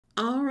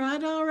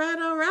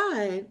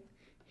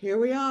Here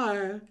we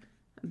are,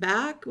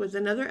 back with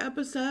another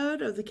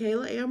episode of the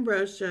Kayla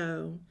Ambrose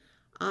Show.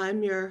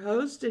 I'm your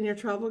host and your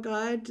travel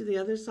guide to the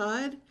other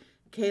side,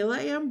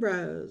 Kayla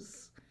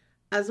Ambrose.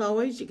 As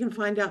always, you can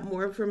find out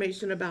more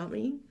information about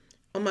me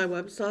on my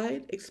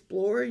website,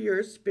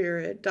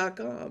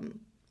 exploreyourspirit.com.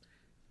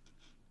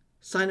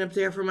 Sign up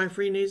there for my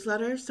free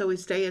newsletter so we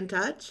stay in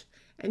touch,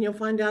 and you'll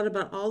find out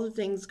about all the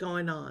things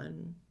going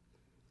on.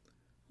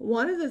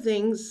 One of the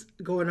things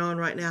going on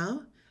right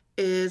now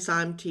is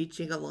I'm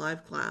teaching a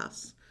live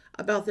class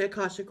about the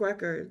Akashic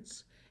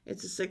Records.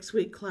 It's a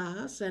 6-week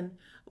class, and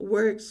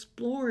we're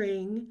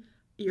exploring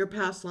your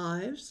past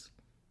lives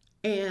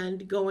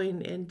and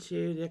going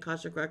into the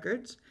Akashic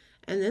Records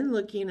and then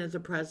looking at the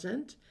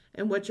present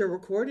and what you're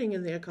recording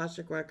in the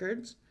Akashic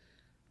Records.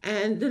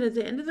 And then at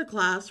the end of the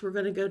class, we're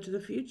going to go to the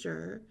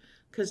future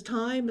because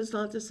time is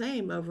not the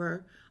same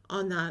over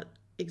on that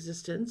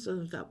existence,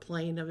 of that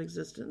plane of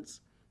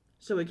existence.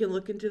 So we can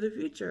look into the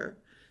future.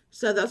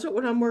 So that's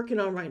what I'm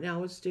working on right now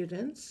with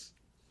students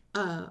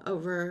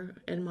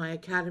over in my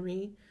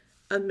Academy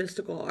of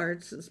Mystical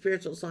Arts and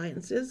Spiritual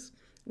Sciences,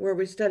 where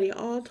we study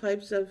all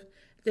types of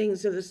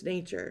things of this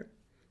nature.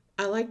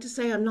 I like to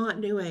say I'm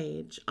not New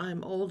Age,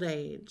 I'm Old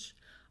Age.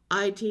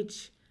 I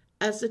teach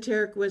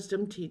esoteric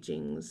wisdom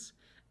teachings,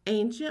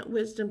 ancient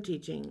wisdom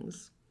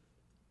teachings.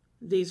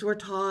 These were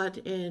taught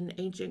in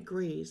ancient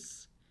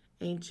Greece,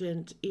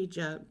 ancient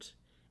Egypt,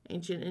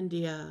 ancient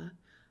India,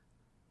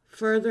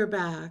 further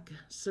back,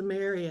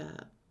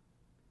 Samaria,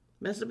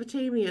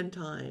 Mesopotamian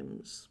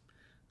times,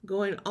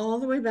 going all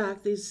the way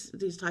back.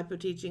 These type of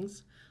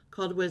teachings,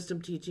 called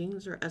wisdom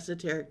teachings or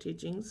esoteric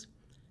teachings,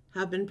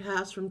 have been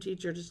passed from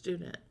teacher to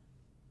student.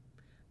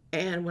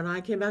 And when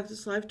I came back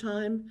this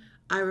lifetime,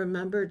 I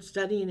remembered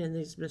studying in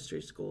these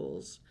mystery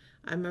schools.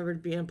 I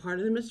remembered being part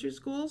of the mystery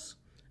schools,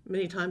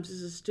 many times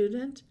as a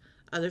student,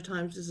 other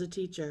times as a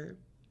teacher.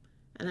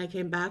 And I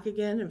came back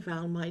again and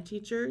found my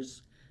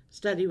teachers,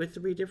 study with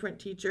 3 different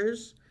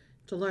teachers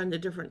to learn the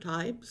different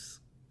types.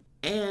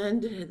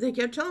 And they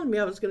kept telling me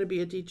I was going to be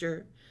a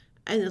teacher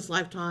in this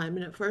lifetime.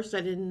 And at first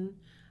I didn't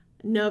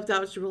know if that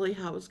was really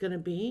how it was going to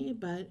be,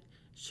 but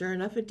sure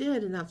enough it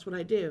did, and that's what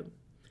I do.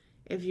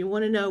 If you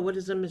want to know what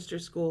is a mystery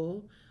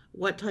school,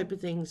 what type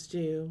of things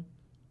do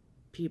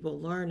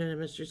people learn in a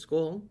mystery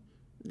school,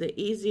 the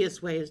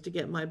easiest way is to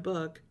get my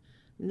book,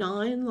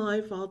 9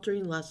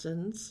 Life-Altering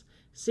Lessons,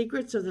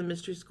 Secrets of the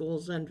Mystery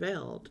Schools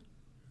Unveiled.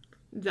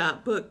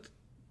 That book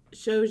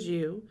shows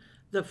you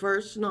the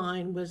first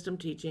 9 wisdom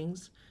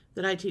teachings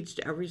that I teach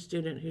to every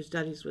student who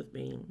studies with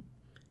me.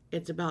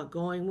 It's about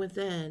going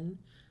within,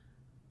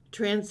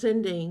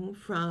 transcending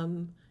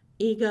from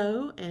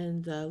ego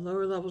and the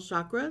lower level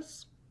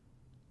chakras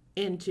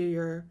into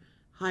your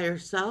higher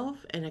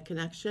self and a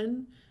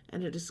connection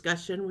and a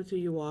discussion with who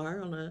you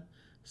are on a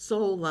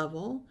soul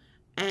level,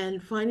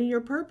 and finding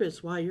your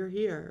purpose while you're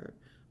here.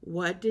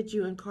 What did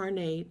you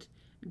incarnate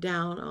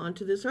down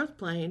onto this earth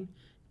plane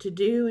to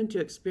do and to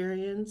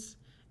experience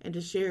and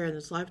to share in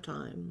this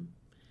lifetime?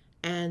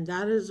 And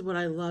that is what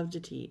I love to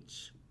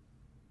teach.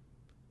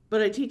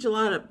 But I teach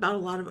about a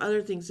lot of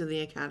other things in the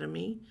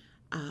Academy.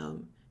 How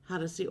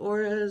to see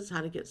auras,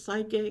 how to get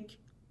psychic,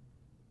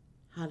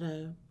 how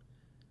to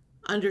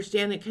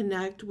understand and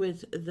connect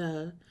with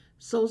the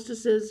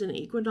solstices and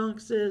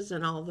equinoxes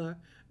and all the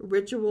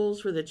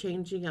rituals for the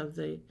changing of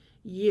the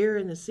year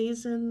and the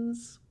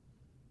seasons.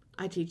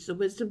 I teach the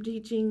wisdom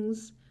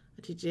teachings.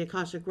 I teach the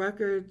Akashic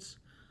Records.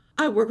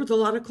 I work with a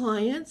lot of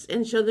clients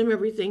and show them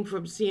everything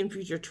from seeing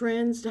future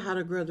trends to how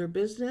to grow their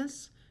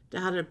business, to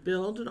how to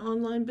build an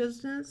online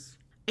business.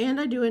 And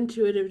I do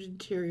intuitive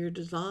interior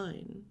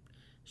design,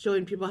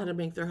 showing people how to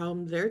make their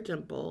home their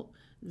temple,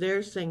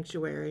 their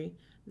sanctuary,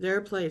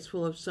 their place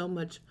full of so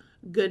much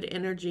good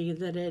energy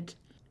that it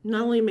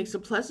not only makes a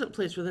pleasant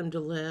place for them to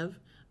live,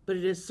 but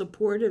it is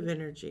supportive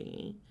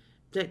energy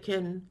that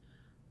can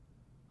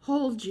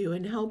hold you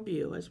and help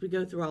you as we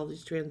go through all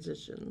these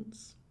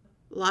transitions.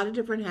 A lot of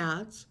different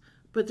hats,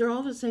 but they're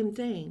all the same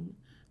thing.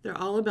 They're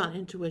all about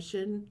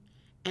intuition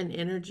and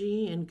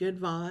energy and good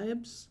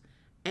vibes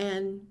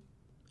and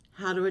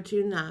how to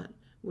attune that,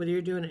 whether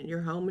you're doing it in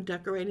your home and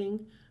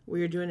decorating, whether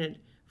you're doing it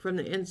from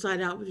the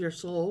inside out with your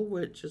soul,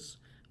 which is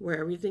where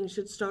everything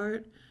should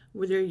start,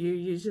 whether you're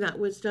using that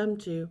wisdom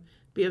to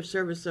be of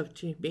service to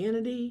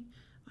humanity,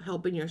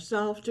 helping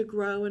yourself to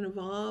grow and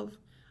evolve,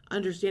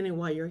 understanding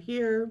why you're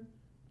here,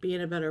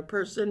 being a better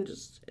person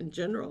just in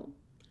general,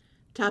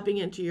 tapping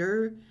into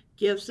your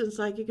gifts and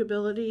psychic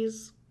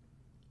abilities.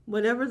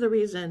 Whatever the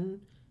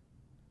reason,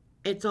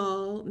 it's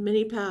all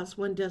many paths,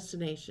 one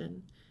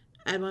destination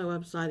at my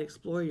website,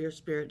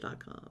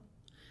 exploreyourspirit.com.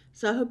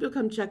 So I hope you'll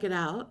come check it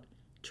out,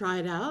 try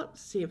it out,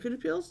 see if it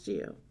appeals to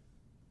you.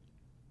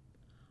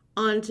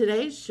 On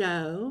today's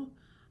show,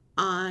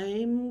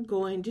 I'm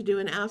going to do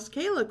an Ask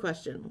Kayla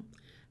question.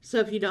 So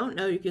if you don't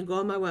know, you can go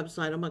on my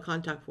website, on my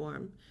contact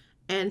form,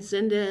 and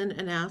send in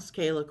an Ask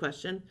Kayla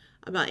question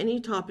about any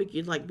topic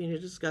you'd like me to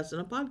discuss in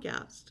a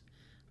podcast.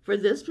 For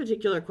this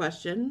particular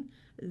question,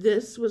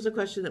 this was a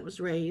question that was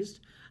raised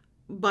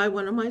by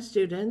one of my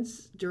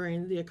students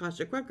during the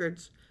Akashic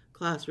Records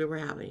class we were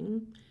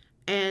having.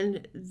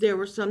 And there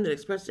were some that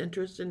expressed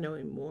interest in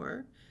knowing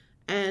more.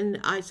 And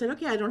I said,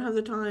 okay, I don't have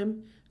the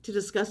time to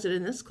discuss it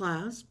in this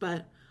class,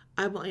 but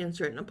I will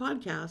answer it in a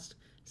podcast.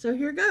 So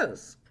here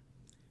goes.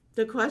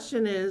 The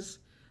question is,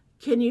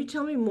 can you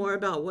tell me more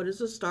about what is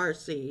a star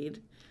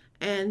seed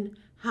and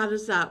how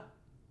does that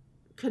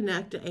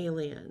connect to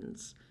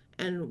aliens?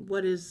 And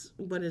what is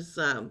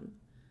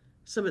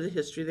some of the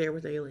history there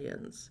with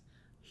aliens?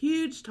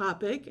 Huge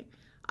topic.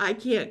 I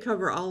can't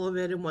cover all of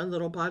it in one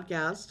little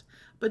podcast,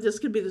 but this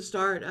could be the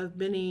start of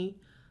many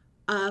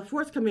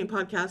forthcoming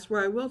podcasts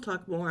where I will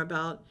talk more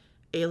about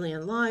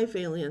alien life,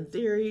 alien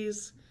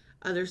theories,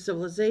 other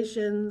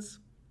civilizations,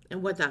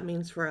 and what that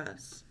means for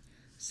us.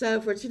 So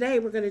for today,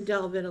 we're going to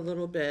delve in a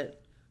little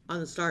bit on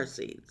the star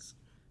seeds.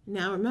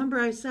 Now, remember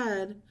I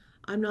said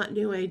I'm not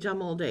New Age,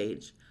 I'm Old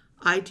Age.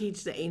 I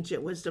teach the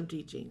ancient wisdom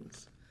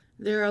teachings.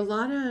 There are a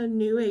lot of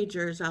New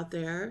Agers out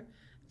there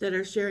that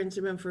are sharing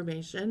some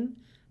information,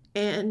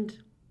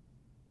 and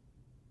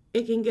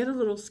it can get a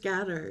little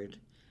scattered.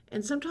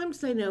 And sometimes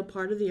they know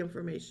part of the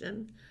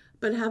information,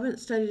 but haven't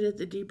studied at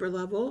the deeper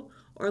level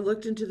or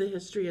looked into the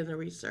history and the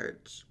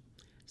research.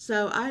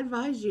 So I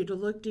advise you to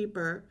look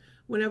deeper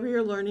whenever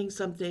you're learning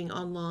something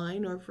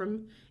online or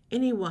from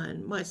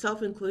anyone,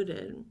 myself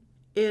included.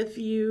 If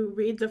you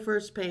read the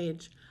first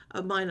page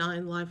of my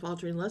 9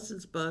 Life-Altering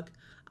Lessons book,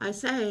 I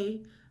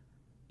say,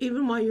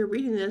 even while you're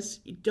reading this,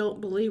 you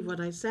don't believe what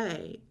I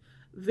say.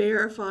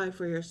 Verify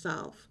for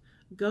yourself.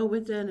 Go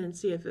within and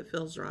see if it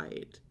feels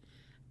right.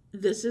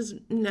 This is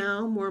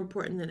now more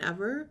important than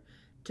ever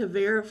to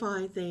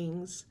verify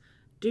things,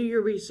 do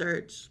your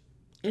research,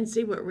 and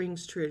see what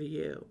rings true to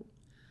you.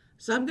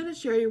 So I'm going to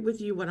share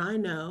with you what I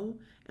know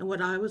and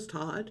what I was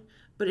taught,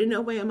 but in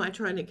no way am I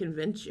trying to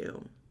convince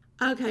you.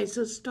 Okay,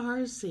 so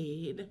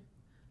starseed.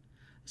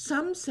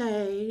 Some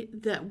say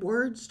that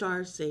word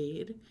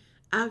starseed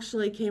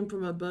actually came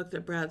from a book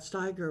that Brad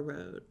Steiger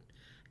wrote.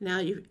 Now,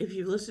 if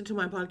you've listened to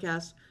my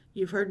podcast,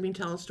 you've heard me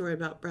tell a story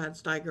about Brad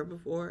Steiger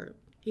before.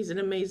 He's an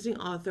amazing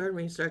author and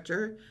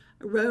researcher,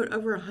 wrote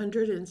over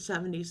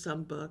 170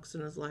 some books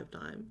in his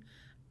lifetime,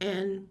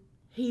 and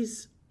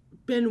he's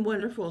been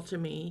wonderful to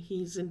me.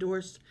 He's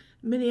endorsed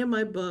many of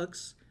my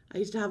books. I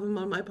used to have him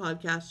on my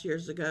podcast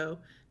years ago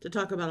to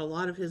talk about a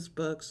lot of his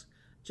books.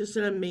 Just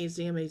an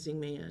amazing, amazing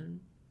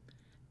man.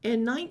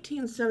 In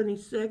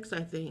 1976,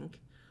 I think,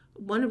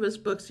 one of his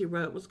books he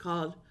wrote was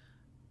called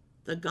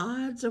The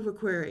Gods of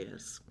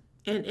Aquarius.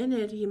 And in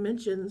it, he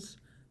mentions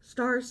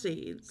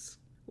starseeds,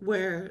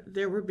 where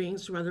there were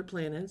beings from other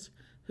planets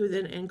who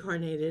then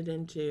incarnated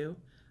into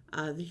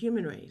the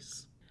human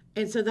race.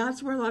 And so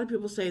that's where a lot of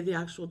people say the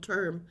actual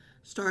term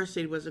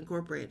starseed was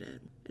incorporated.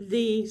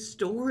 The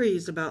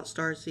stories about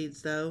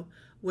starseeds, though,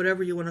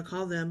 whatever you want to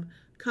call them,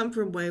 come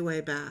from way,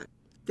 way back.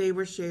 They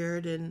were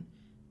shared in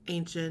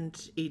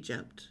ancient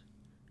Egypt.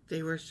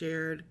 They were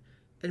shared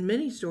in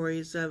many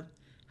stories of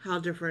how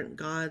different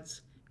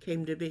gods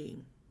came to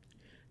be.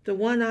 The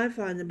one I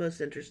find the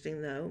most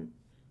interesting, though,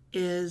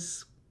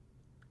 is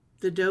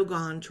the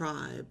Dogon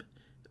tribe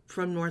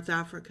from North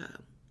Africa.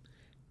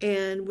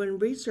 And when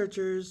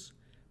researchers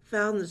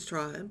found this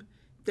tribe,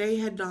 they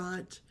had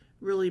not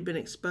really been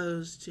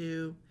exposed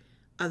to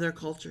other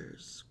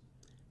cultures.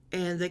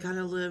 And they kind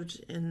of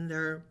lived in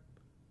their,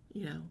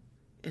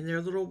 in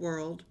their little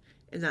world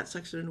in that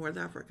section of North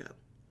Africa.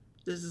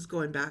 This is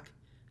going back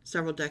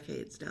several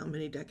decades now,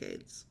 many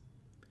decades.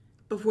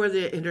 Before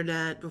the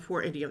internet,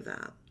 before any of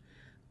that.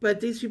 But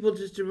these people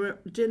just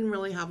didn't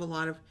really have a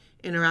lot of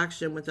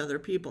interaction with other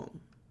people.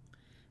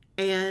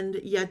 And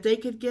yet they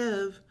could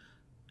give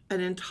an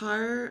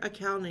entire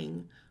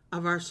accounting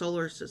of our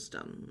solar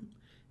system.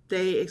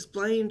 They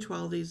explained to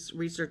all these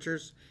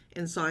researchers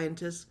and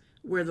scientists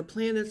where the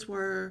planets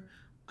were,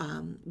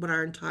 what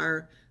our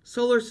entire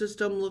solar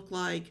system looked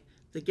like,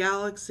 the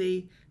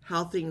galaxy,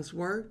 how things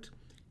worked.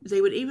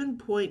 They would even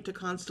point to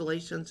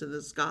constellations in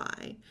the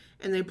sky,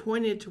 and they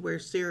pointed to where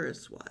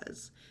Sirius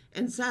was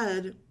and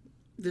said,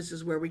 this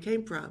is where we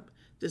came from.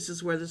 This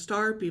is where the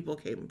star people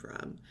came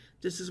from.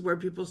 This is where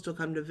people still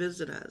come to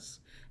visit us.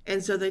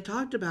 And so they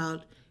talked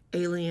about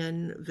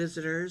alien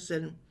visitors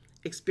and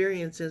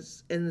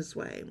experiences in this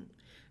way.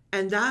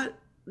 And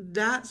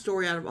that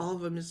story out of all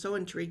of them is so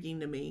intriguing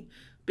to me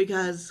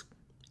because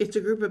it's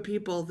a group of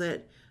people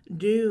that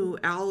knew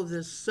all of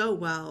this so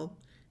well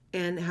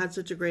and had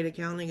such a great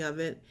accounting of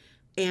it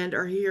and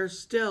are here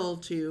still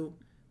to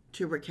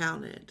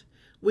recount it.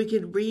 We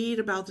could read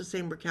about the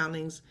same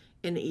recountings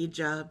in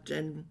Egypt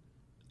and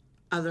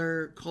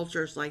other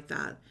cultures like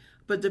that,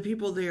 but the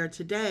people there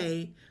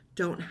today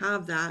don't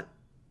have that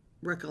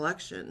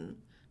recollection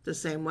the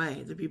same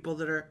way, the people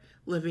that are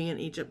living in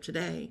Egypt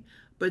today.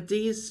 But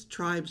these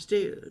tribes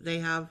do. They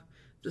have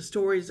the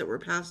stories that were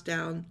passed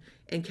down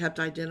and kept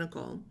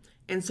identical.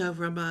 And so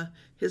from a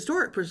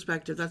historic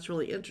perspective, that's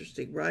really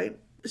interesting, right?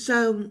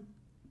 So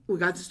we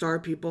got the star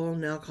people,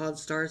 now called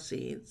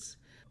starseeds.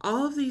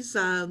 All of these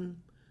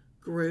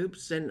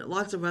groups and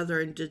lots of other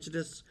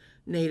indigenous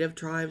native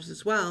tribes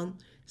as well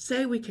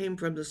say we came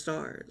from the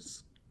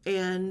stars.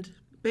 And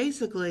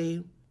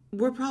basically,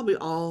 we're probably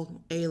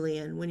all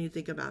alien when you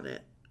think about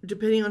it.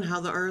 Depending on how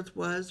the earth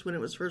was when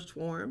it was first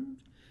formed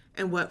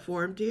and what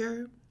formed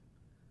here,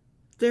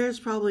 there's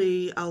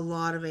probably a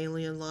lot of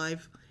alien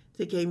life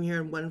that came here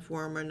in one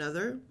form or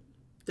another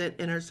that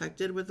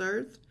intersected with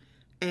earth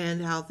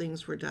and how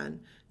things were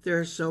done. There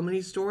are so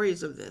many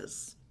stories of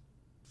this.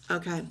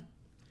 Okay,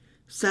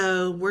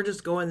 so we're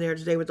just going there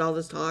today with all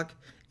this talk,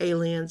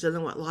 aliens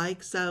and what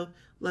like, so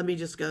let me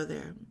just go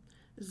there.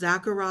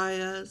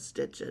 Zachariah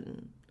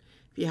Stitchin.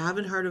 If you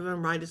haven't heard of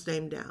him, write his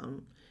name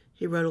down.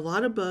 He wrote a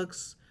lot of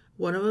books.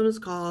 One of them is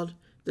called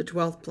The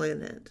 12th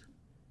Planet.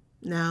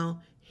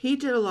 Now, he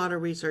did a lot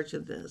of research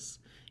in this,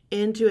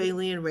 into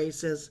alien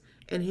races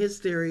and his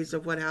theories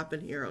of what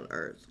happened here on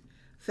Earth.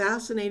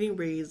 Fascinating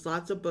reads,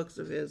 lots of books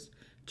of his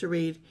to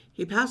read.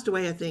 He passed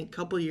away, I think, a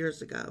couple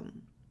years ago.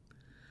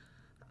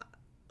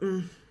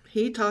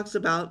 He talks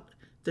about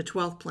the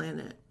 12th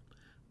planet,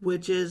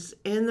 which is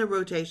in the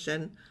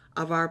rotation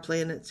of our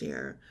planets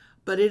here.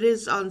 But it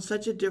is on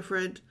such a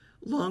different,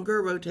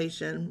 longer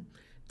rotation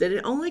that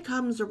it only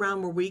comes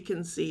around where we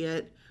can see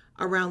it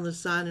around the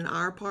sun in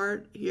our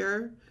part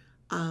here,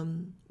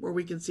 where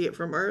we can see it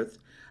from Earth,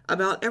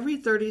 about every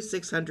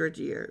 3,600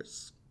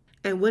 years.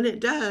 And when it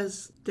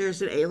does,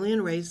 there's an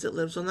alien race that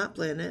lives on that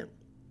planet,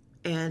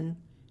 and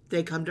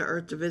they come to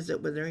Earth to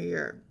visit when they're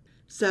here.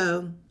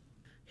 So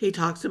he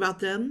talks about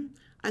them.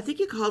 I think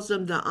he calls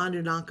them the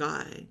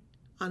Anunnaki.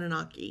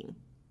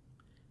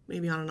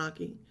 Maybe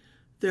Anunnaki.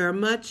 There are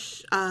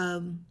much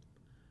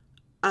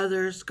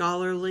other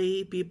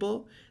scholarly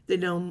people that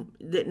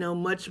know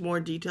much more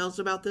details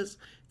about this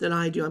than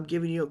I do. I'm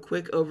giving you a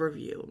quick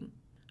overview.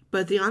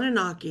 But the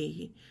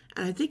Anunnaki,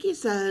 and I think he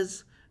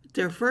says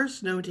they're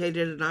first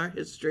notated in our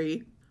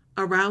history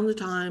around the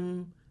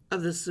time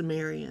of the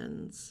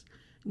Sumerians.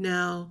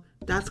 Now,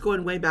 that's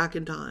going way back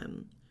in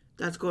time.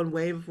 That's going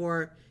way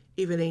before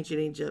even ancient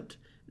Egypt.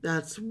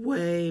 That's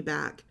way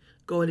back,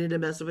 going into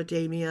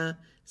Mesopotamia,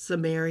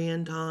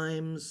 Sumerian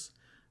times,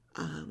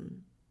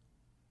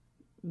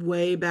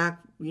 way back,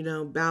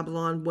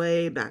 Babylon,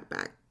 way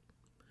back.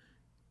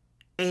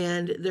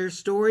 And there's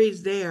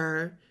stories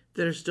there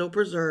that are still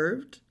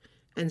preserved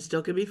and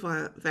still can be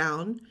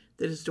found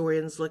that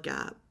historians look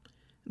at.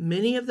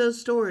 Many of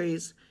those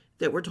stories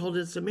that were told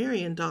in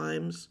Sumerian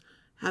times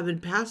have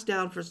been passed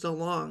down for so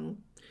long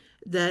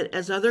that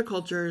as other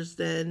cultures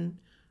then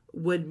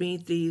would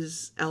meet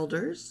these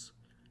elders,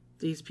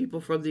 these people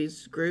from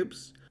these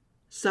groups,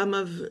 some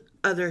of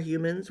other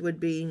humans would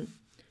be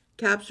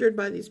captured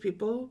by these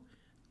people,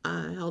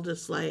 held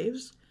as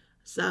slaves.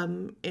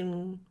 Some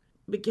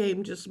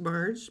became just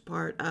merged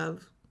part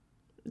of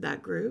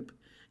that group.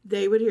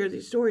 They would hear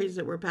these stories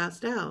that were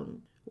passed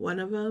down. One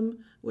of them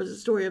was a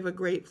story of a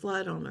great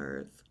flood on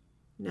Earth.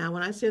 Now,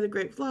 when I say the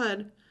great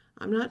flood,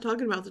 I'm not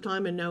talking about the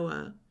time of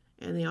Noah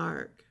and the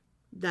ark.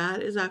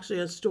 That is actually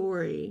a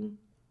story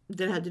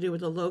that had to do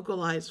with a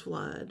localized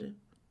flood,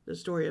 the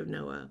story of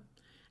Noah.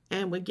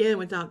 And again,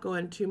 without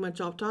going too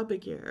much off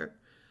topic here,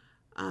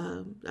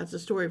 that's a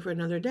story for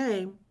another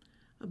day.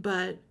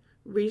 But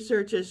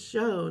research has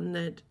shown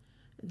that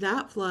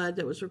that flood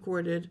that was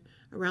recorded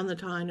around the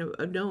time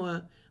of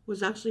Noah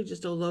was actually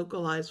just a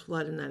localized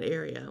flood in that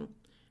area.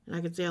 And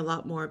I could say a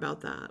lot more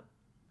about that.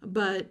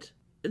 But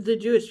the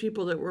Jewish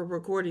people that were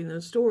recording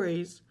those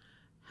stories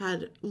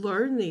had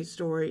learned these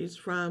stories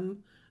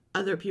from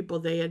other people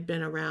they had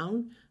been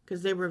around,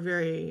 because they were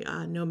very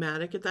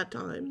nomadic at that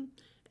time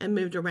and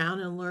moved around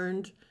and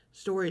learned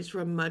stories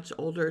from much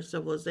older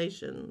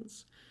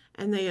civilizations.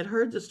 And they had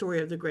heard the story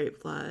of the Great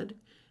Flood.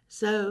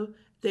 So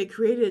they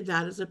created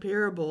that as a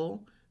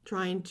parable,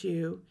 trying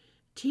to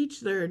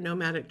teach their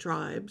nomadic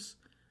tribes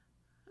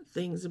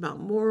things about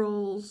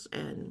morals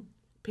and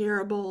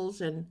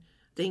parables and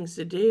things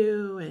to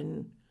do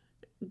and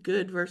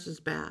good versus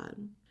bad.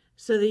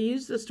 So they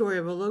used the story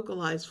of a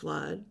localized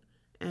flood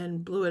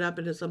and blew it up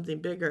into something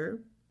bigger.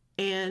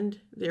 And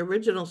the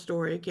original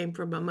story came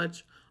from a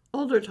much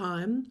older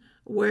time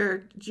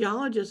where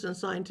geologists and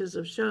scientists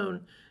have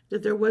shown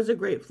that there was a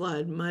great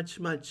flood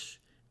much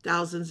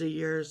thousands of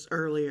years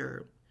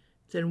earlier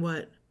than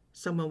what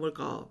someone would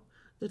call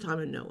the time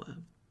of Noah.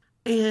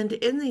 And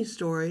in these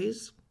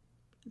stories,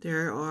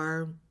 there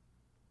are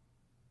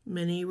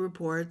many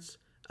reports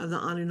of the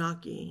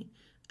Anunnaki,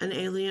 an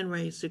alien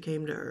race who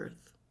came to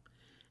Earth.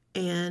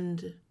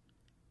 And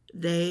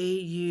they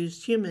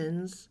used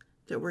humans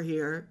that were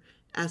here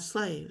as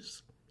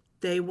slaves.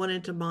 They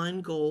wanted to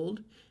mine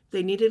gold.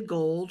 They needed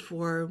gold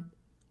for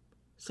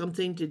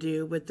something to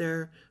do with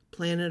their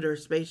planet or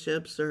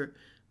spaceships or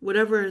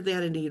whatever they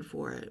had a need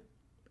for it.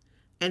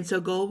 And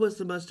so gold was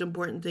the most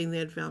important thing they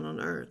had found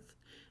on Earth.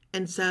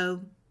 And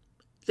so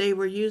they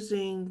were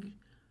using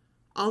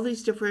all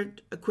these different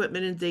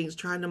equipment and things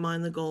trying to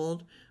mine the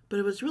gold, but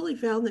it was really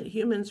found that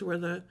humans were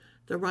the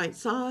right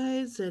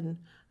size and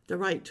the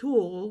right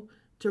tool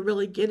to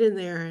really get in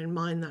there and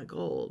mine that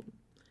gold.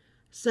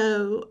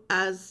 So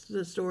as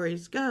the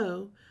stories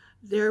go,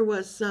 there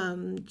was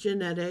some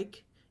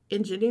genetic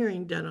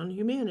engineering done on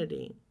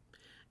humanity.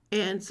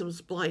 and some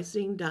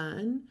splicing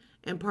done,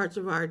 and parts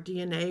of our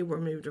DNA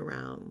were moved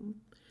around.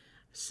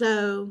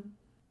 So,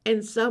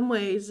 in some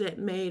ways, it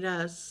made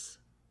us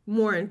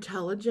more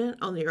intelligent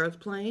on the earth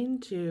plane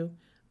to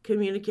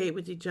communicate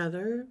with each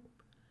other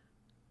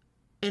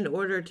in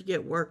order to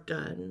get work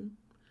done.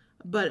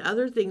 But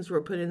other things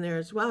were put in there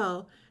as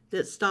well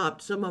that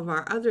stopped some of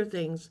our other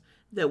things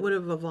that would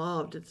have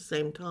evolved at the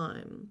same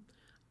time.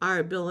 Our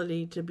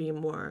ability to be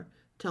more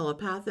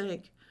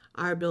telepathic,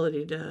 our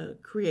ability to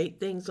create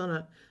things on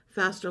a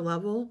faster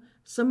level.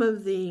 Some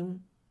of the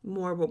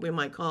more what we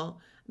might call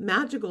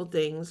magical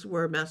things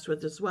were messed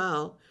with as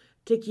well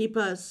to keep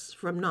us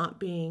from not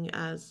being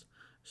as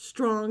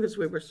strong as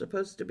we were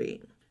supposed to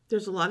be.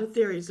 There's a lot of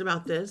theories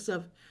about this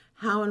of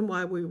how and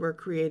why we were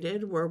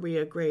created. Were we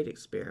a great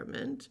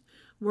experiment?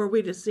 Were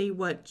we to see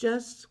what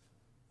just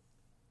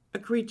a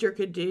creature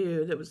could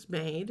do that was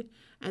made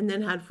and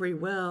then had free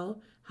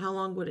will? How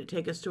long would it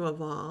take us to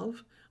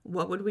evolve?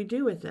 What would we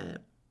do with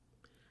it?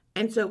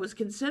 And so it was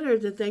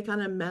considered that they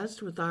kind of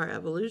messed with our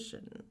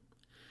evolution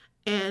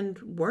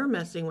and were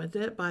messing with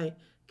it by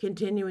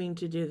continuing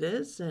to do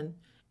this and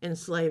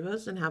enslave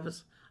us and have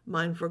us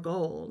mine for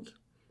gold.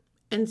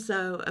 And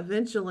so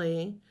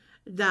eventually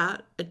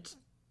that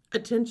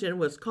attention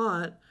was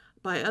caught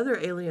by other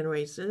alien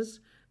races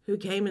who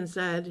came and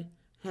said,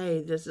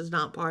 hey, this is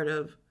not part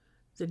of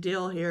the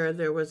deal here.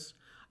 There was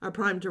a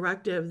prime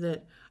directive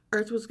that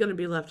Earth was going to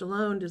be left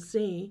alone to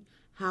see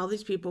how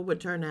these people would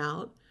turn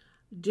out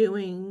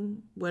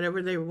doing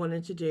whatever they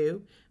wanted to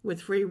do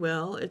with free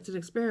will. It's an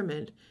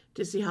experiment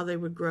to see how they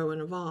would grow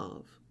and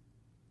evolve.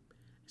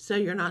 So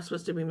you're not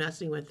supposed to be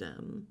messing with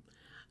them.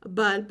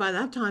 But by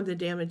that time, the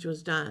damage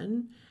was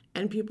done,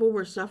 and people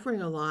were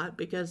suffering a lot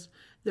because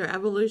their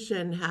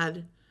evolution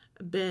had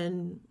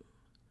been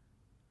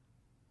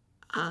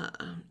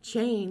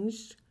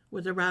changed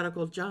with a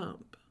radical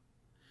jump.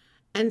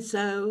 And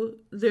so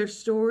there's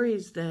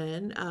stories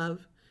then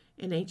of,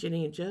 in ancient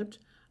Egypt,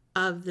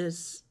 of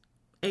this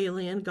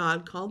alien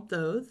god called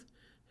Thoth,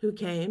 who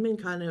came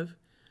and kind of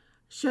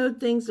showed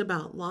things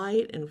about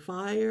light and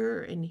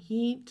fire and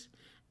heat,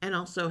 and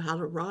also how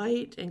to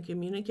write and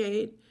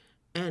communicate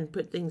and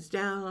put things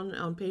down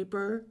on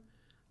paper,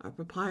 or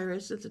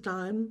papyrus at the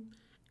time,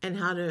 and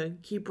how to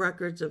keep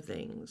records of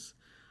things.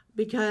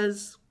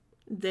 Because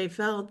they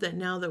felt that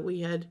now that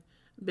we had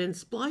been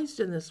spliced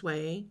in this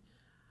way,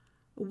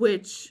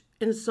 which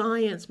in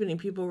science many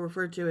people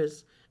refer to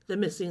as the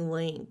missing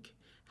link,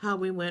 how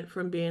we went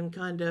from being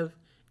kind of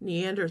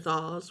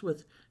Neanderthals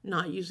with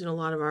not using a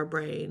lot of our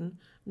brain,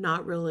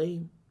 not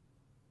really,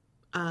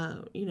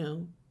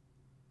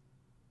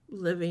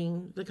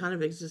 living the kind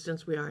of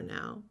existence we are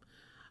now.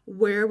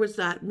 Where was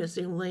that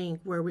missing link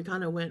where we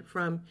kind of went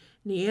from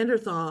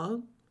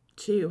Neanderthal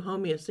to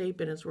Homo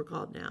sapien, as we're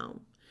called now?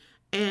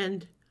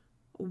 And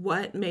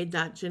what made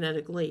that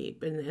genetic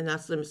leap? And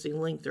that's the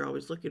missing link they're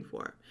always looking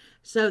for.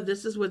 So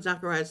this is what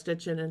Zecharia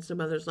Sitchin and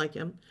some others like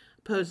him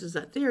poses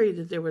that theory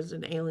that there was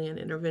an alien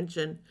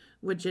intervention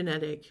with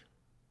genetic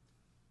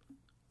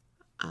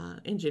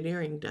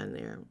engineering done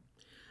there.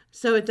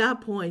 So at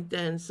that point,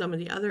 then some of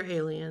the other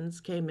aliens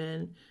came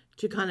in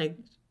to kind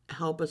of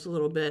help us a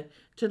little bit,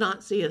 to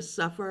not see us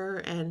suffer.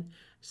 And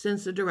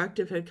since the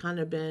directive had kind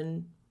of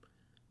been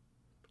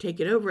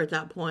taken over at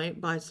that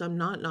point by some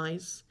not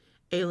nice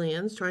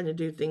aliens trying to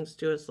do things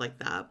to us like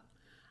that,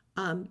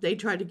 they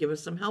tried to give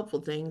us some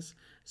helpful things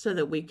so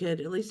that we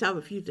could at least have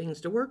a few things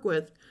to work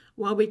with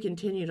while we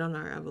continued on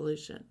our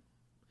evolution.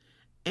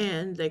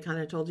 And they kind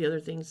of told the other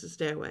things to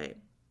stay away.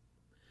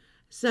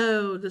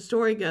 So the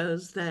story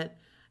goes that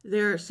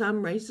there are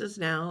some races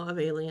now of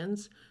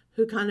aliens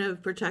who kind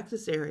of protect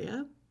this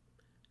area,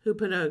 who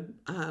put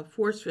a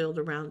force field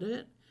around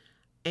it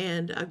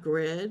and a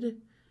grid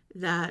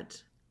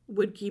that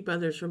would keep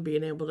others from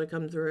being able to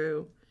come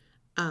through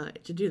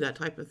to do that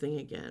type of thing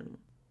again.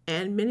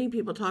 And many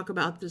people talk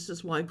about this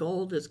is why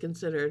gold is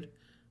considered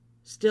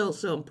still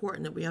so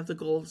important, that we have the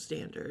gold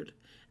standard,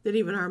 that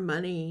even our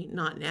money,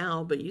 not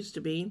now, but used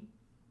to be,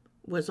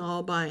 was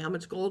all by how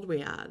much gold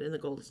we had in the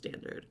gold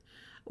standard.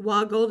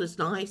 While gold is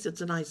nice, it's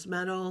a nice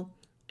metal,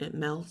 it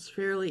melts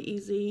fairly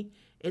easy,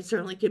 it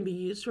certainly can be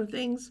used for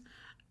things.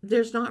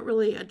 There's not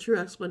really a true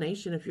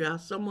explanation if you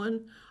ask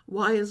someone,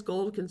 why is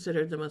gold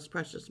considered the most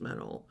precious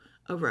metal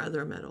over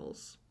other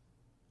metals?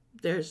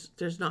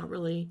 There's not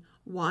really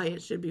why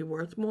it should be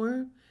worth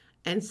more.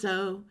 And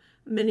so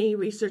many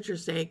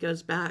researchers say it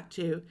goes back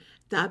to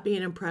that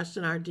being impressed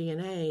in our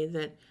DNA,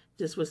 that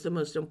this was the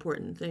most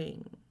important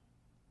thing.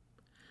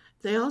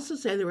 They also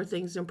say there were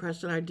things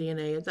impressed in our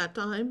DNA at that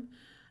time,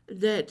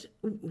 that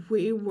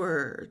we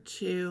were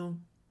to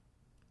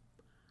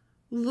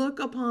look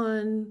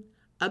upon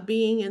a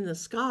being in the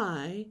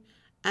sky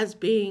as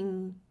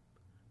being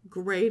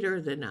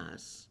greater than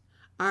us,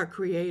 our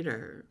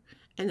creator,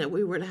 and that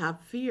we were to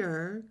have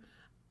fear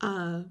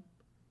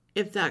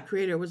if that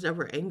creator was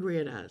ever angry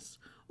at us,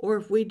 or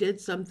if we did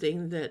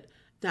something that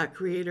that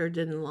creator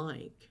didn't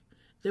like,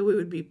 that we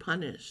would be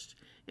punished.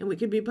 And we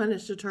could be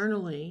punished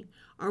eternally,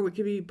 or we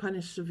could be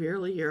punished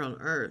severely here on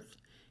earth,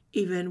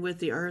 even with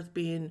the earth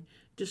being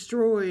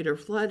destroyed or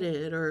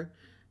flooded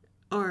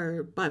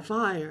or by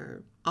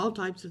fire, all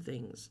types of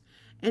things.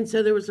 And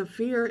so there was a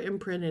fear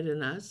imprinted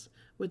in us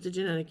with the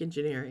genetic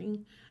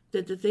engineering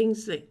that the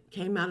things that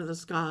came out of the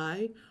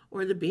sky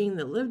or the being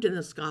that lived in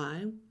the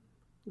sky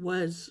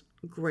was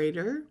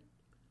greater,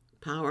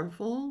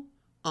 powerful,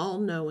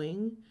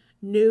 all-knowing,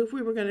 knew if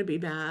we were going to be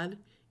bad,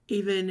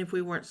 even if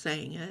we weren't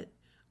saying it,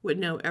 would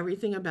know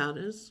everything about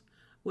us,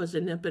 was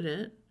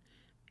omnipotent,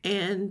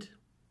 and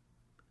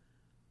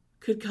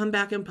could come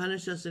back and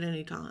punish us at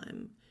any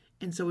time.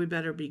 And so we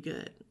better be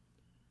good.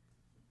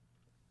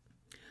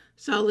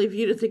 So I'll leave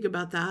you to think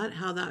about that,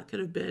 how that could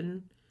have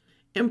been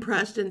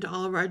impressed into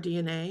all of our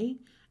DNA,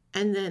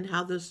 and then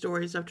how those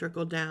stories have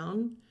trickled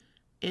down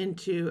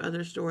into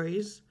other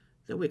stories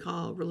that we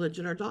call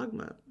religion or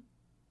dogma,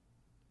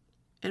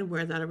 and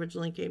where that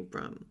originally came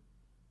from.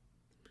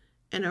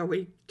 And are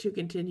we to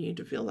continue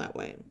to feel that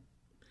way?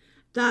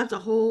 That's a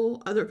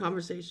whole other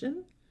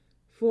conversation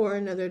for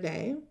another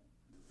day.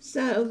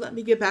 So let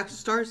me get back to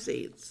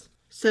starseeds.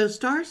 So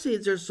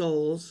starseeds are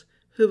souls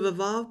who've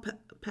evolved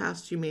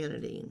past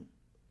humanity.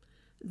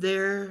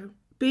 They're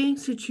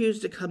beings who choose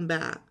to come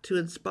back, to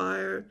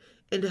inspire,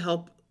 and to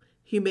help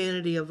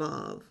humanity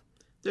evolve.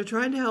 They're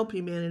trying to help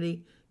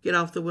humanity get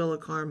off the wheel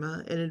of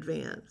karma and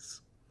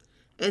advance.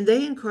 And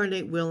they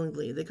incarnate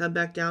willingly. They come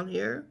back down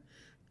here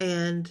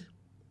and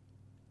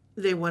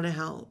they want to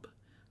help.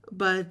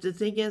 But the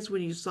thing is,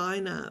 when you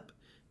sign up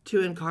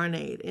to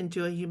incarnate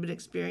into a human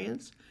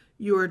experience,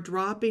 you are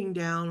dropping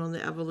down on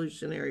the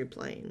evolutionary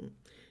plane.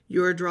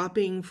 You are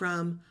dropping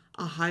from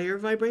a higher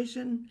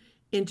vibration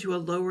into a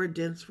lower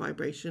dense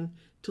vibration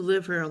to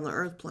live here on the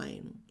earth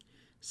plane.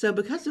 So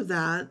because of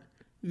that,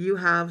 you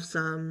have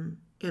some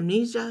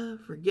amnesia,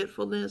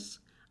 forgetfulness.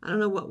 I don't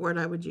know what word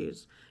I would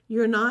use.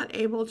 You're not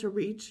able to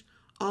reach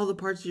all the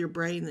parts of your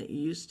brain that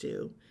you used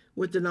to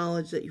with the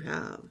knowledge that you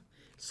have.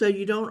 So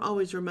you don't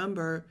always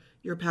remember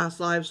your past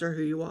lives or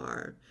who you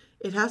are.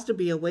 It has to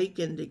be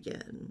awakened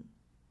again.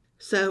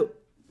 So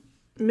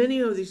many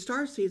of these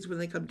starseeds, when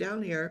they come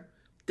down here,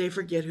 they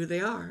forget who they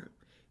are.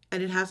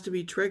 And it has to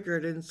be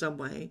triggered in some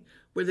way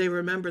where they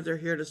remember they're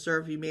here to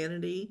serve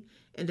humanity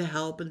and to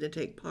help and to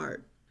take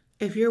part.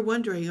 If you're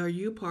wondering, are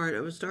you part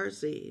of a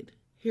starseed?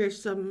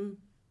 Here's some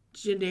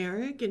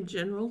generic and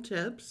general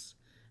tips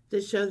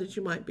that show that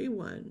you might be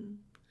one.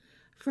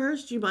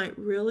 First, you might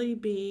really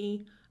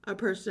be a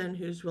person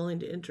who's willing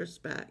to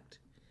introspect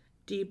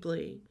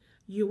deeply.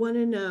 You want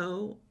to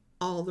know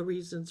all the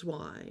reasons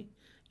why.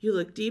 You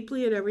look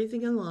deeply at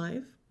everything in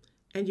life,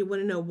 and you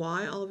want to know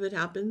why all of it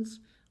happens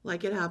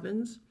like it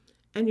happens.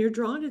 And you're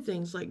drawn to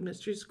things like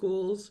mystery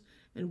schools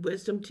and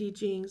wisdom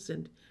teachings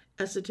and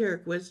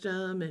esoteric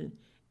wisdom and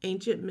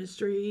ancient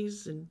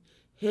mysteries and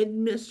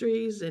hidden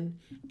mysteries and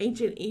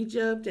ancient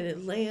Egypt and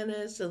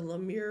Atlantis and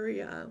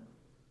Lemuria,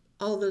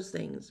 all those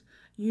things.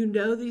 You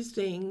know these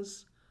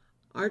things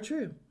are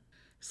true.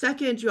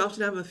 Second, you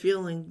often have a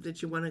feeling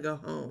that you want to go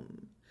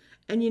home.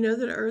 And you know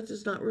that Earth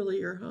is not really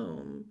your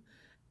home.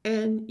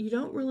 And you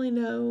don't really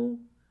know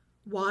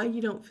why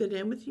you don't fit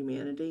in with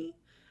humanity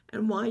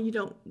and why you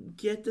don't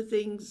get the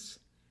things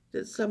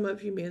that some of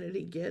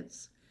humanity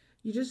gets.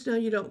 You just know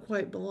you don't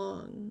quite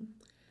belong.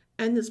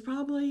 And this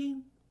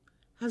probably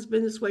has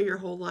been this way your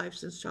whole life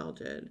since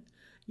childhood.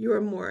 You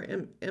were more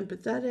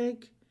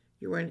empathetic,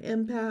 you were an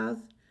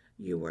empath,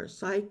 you were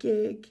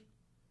psychic,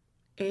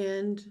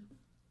 and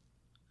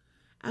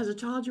as a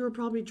child you were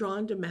probably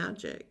drawn to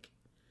magic.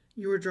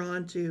 You were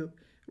drawn to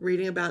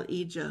reading about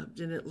Egypt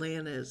and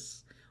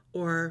Atlantis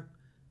or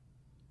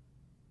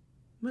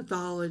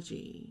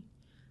mythology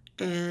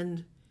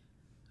and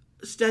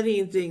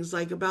studying things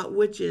like about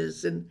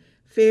witches and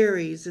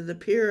fairies and the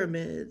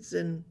pyramids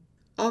and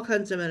all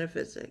kinds of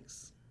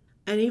metaphysics.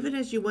 And even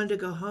as you wanted to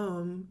go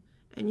home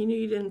and you knew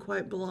you didn't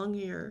quite belong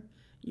here,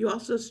 you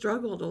also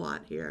struggled a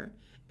lot here.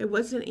 It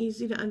wasn't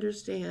easy to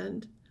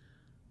understand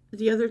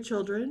the other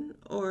children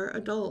or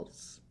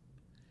adults.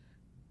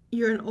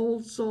 You're an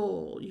old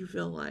soul, you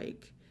feel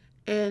like.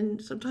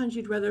 And sometimes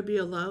you'd rather be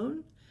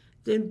alone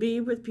than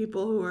be with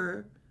people who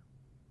are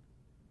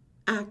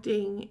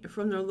acting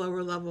from their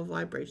lower level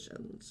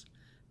vibrations.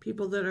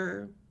 People that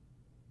are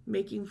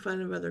making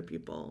fun of other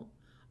people,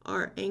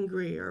 are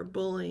angry or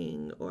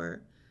bullying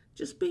or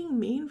just being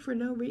mean for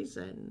no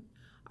reason,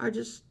 are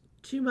just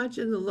too much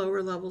in the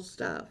lower level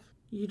stuff.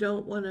 You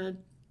don't want to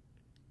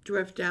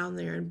drift down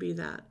there and be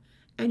that.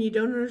 And you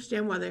don't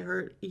understand why they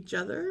hurt each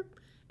other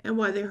and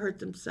why they hurt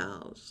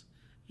themselves.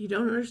 You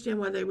don't understand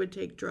why they would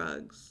take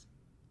drugs.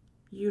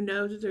 You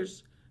know that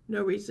there's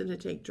no reason to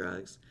take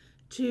drugs.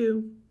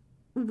 To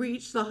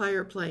reach the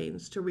higher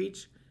planes, to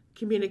reach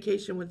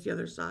communication with the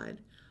other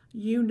side,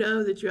 you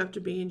know that you have to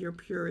be in your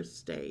purest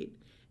state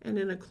and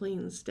in a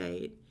clean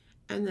state,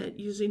 and that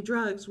using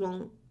drugs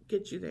won't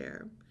get you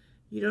there.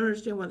 You don't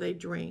understand why they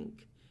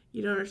drink.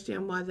 You don't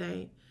understand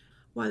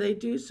why they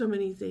do so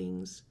many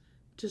things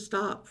to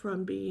stop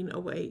from being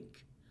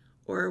awake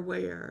or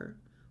aware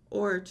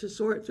or to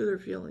sort through their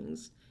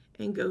feelings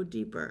and go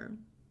deeper.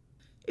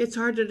 It's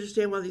hard to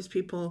understand why these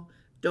people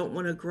don't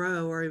want to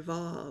grow or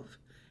evolve.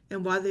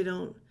 and why they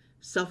don't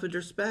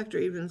self-introspect or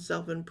even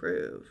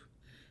self-improve.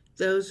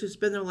 Those who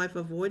spend their life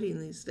avoiding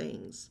these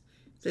things,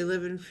 they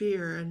live in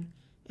fear and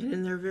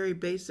in their very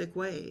basic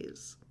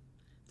ways.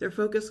 They're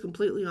focused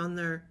completely on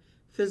their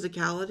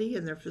physicality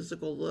and their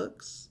physical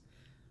looks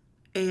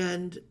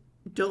and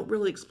don't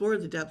really explore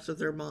the depths of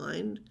their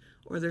mind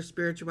or their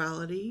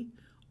spirituality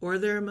or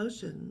their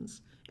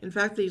emotions. In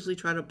fact, they usually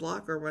try to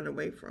block or run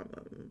away from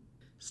them.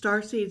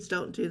 Starseeds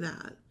don't do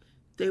that.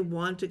 They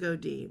want to go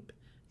deep.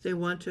 They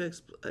want to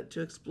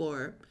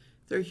explore.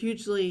 They're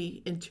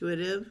hugely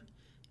intuitive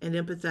and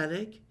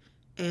empathetic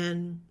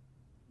and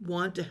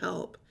want to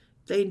help.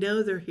 They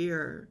know they're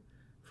here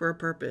for a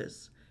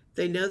purpose.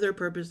 They know their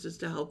purpose is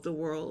to help the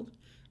world,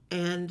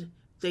 and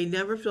they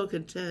never feel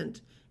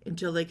content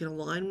until they can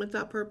align with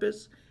that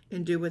purpose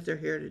and do what they're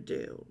here to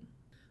do.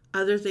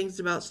 Other things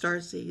about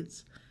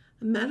starseeds.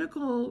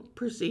 Medical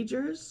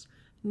procedures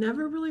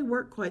never really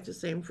work quite the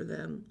same for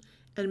them,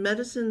 and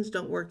medicines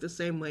don't work the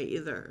same way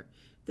either.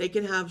 They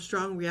can have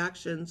strong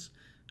reactions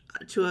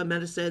to a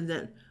medicine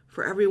that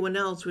for everyone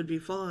else would be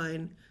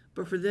fine,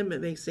 but for them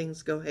it makes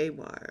things go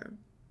haywire.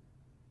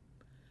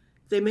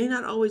 They may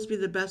not always be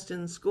the best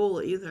in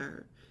school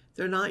either.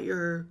 They're not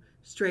your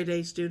straight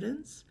A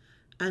students,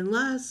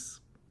 unless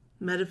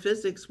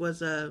metaphysics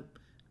was a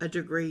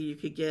degree you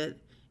could get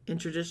in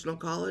traditional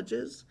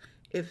colleges.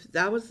 If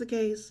that was the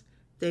case,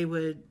 they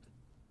would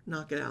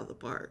knock it out of the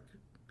park.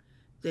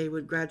 They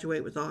would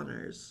graduate with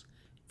honors.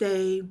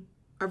 They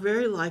are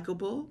very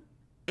likable,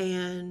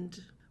 and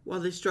while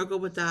they struggle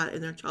with that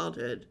in their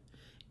childhood,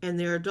 in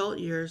their adult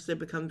years, they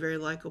become very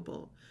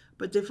likable.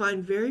 But they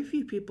find very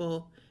few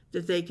people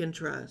that they can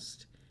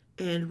trust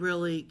and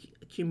really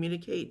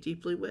communicate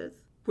deeply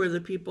with, where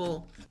the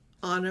people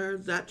honor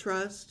that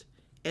trust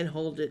and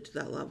hold it to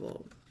that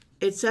level.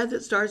 It's said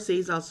that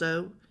starseeds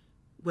also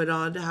went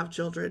on to have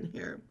children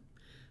here.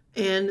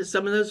 And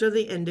some of those are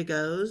the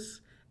indigos,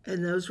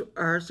 and those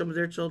are some of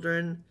their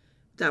children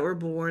that were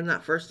born,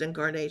 that first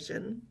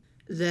incarnation,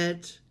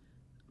 that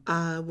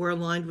were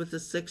aligned with the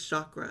sixth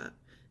chakra,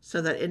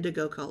 so that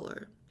indigo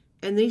color.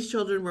 And these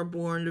children were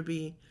born to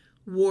be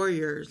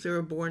warriors. They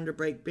were born to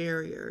break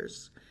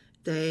barriers.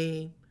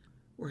 They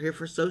were here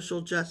for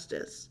social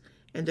justice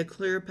and to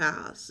clear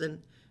paths.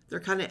 And they're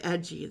kind of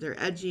edgy.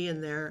 They're edgy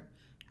in their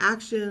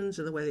actions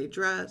and the way they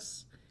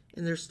dress,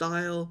 in their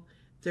style.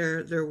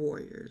 They're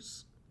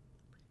warriors.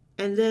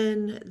 And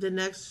then the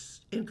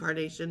next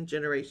incarnation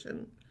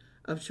generation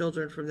of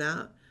children from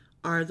that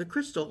are the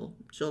crystal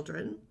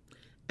children,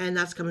 and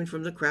that's coming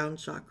from the crown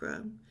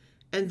chakra.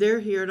 And they're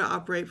here to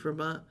operate from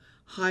a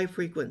high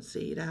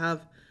frequency, to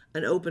have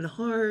an open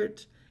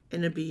heart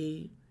and to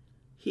be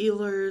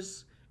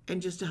healers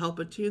and just to help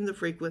attune the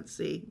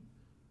frequency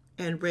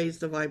and raise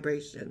the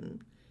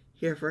vibration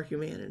here for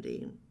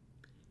humanity.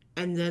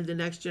 And then the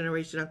next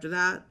generation after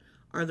that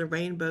are the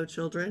rainbow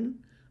children,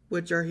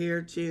 which are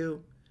here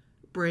to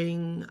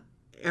bring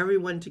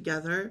everyone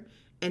together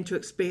and to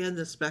expand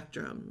the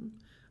spectrum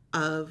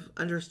of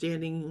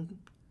understanding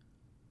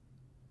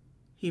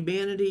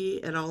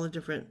humanity at all the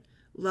different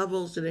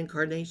levels and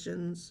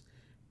incarnations,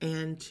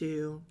 and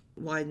to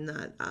widen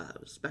that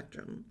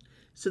spectrum.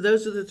 So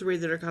those are the three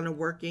that are kind of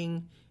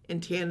working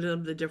in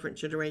tandem, the different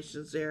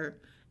generations there,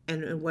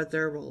 and what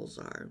their roles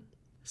are.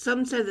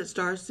 Some say that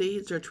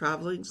starseeds are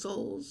traveling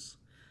souls,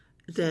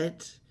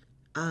 that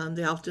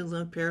they often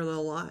live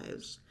parallel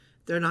lives.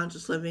 They're not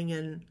just living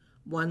in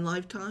one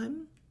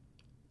lifetime,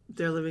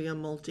 they're living a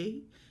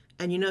multi.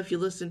 And if you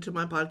listen to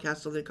my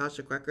podcast on the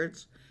Akashic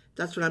Records,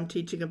 that's what I'm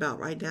teaching about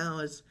right now,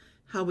 is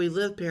how we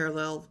live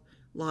parallel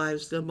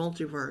lives, the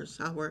multiverse,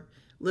 how we're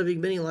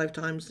living many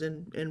lifetimes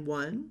in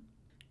one.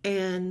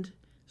 And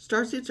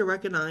starseeds are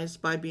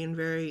recognized by being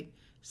very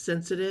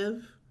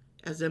sensitive,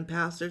 as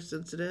empaths. They're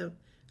sensitive,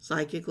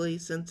 psychically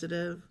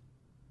sensitive.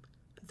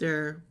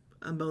 Their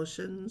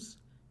emotions,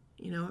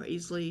 are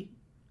easily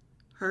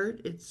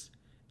hurt. It's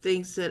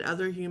things that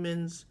other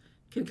humans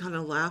can kind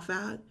of laugh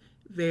at.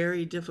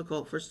 Very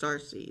difficult for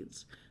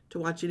starseeds to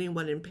watch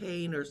anyone in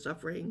pain or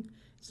suffering.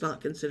 It's not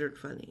considered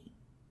funny.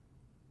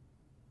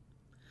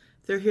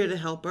 They're here to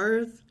help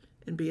Earth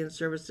and be in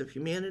service of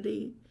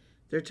humanity.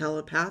 They're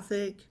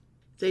telepathic.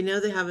 They know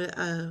they have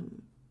a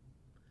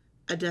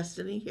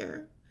destiny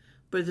here,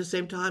 but at the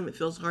same time, it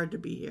feels hard to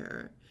be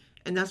here.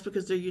 And that's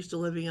because they're used to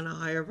living in a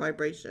higher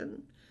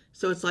vibration.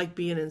 So it's like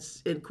being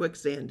in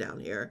quicksand down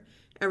here.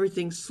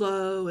 Everything's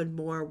slow and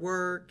more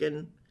work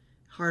and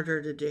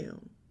harder to do.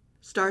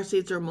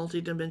 Starseeds are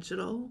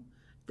multidimensional.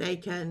 They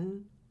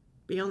can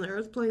be on the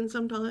Earth plane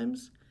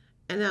sometimes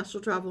and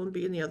astral travel and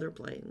be in the other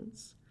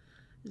planes.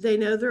 They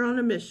know they're on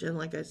a mission,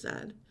 like I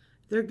said.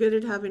 They're good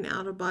at having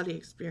out-of-body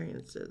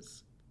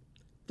experiences.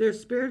 They're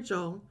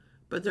spiritual,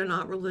 but they're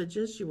not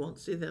religious. You won't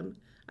see them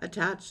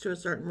attached to a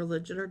certain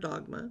religion or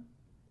dogma.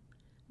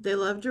 They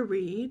love to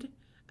read,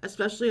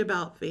 especially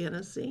about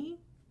fantasy.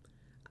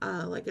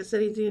 Like I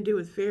said, anything to do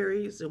with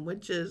fairies and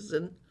witches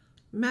and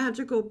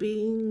magical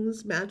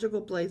beings,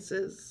 magical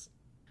places.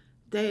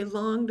 They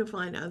long to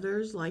find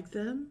others like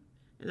them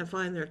and to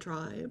find their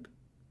tribe,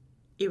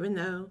 even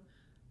though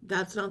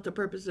That's not the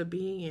purpose of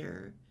being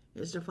here,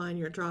 is to find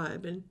your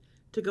tribe and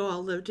to go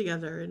all live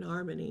together in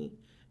harmony.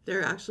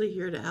 They're actually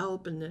here to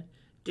help and to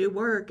do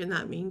work, and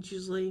that means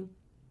usually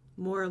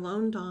more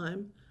alone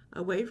time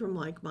away from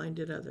like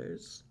minded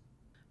others.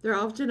 They're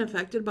often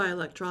affected by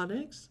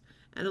electronics,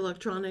 and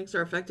electronics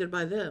are affected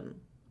by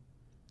them.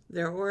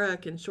 Their aura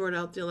can short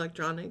out the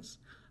electronics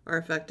or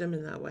affect them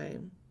in that way.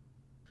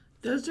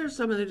 Those are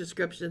some of the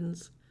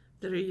descriptions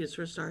that are used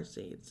for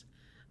starseeds.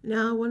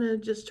 Now I want to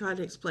just try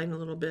to explain a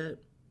little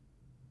bit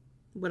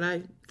what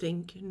I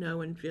think,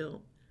 know, and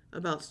feel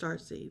about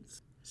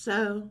starseeds.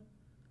 So,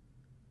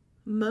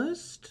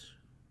 most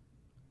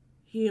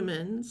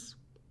humans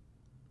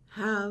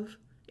have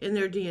in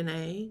their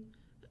DNA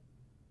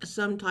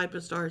some type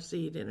of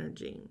starseed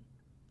energy.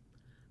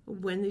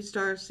 When these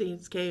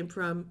starseeds came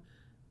from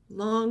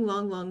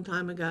long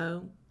time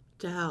ago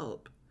to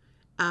help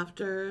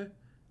after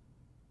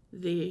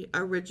the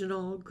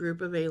original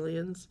group of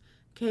aliens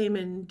came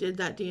and did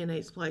that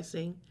DNA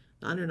splicing,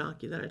 the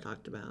Anunnaki that I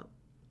talked about.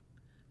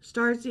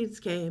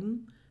 Starseeds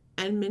came,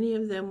 and many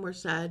of them were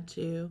said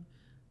to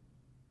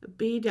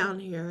be down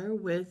here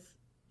with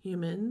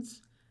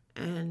humans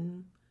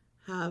and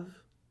have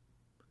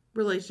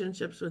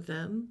relationships with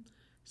them.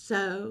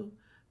 So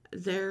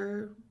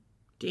their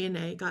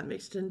DNA got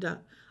mixed into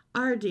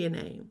our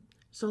DNA.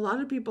 So a lot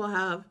of people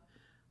have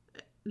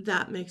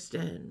that mixed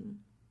in.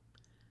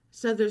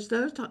 So there's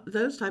those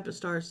type of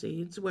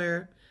starseeds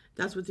where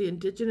that's what the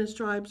indigenous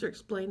tribes are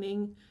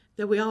explaining,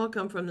 that we all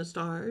come from the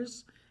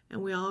stars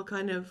and we all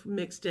kind of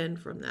mixed in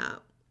from that.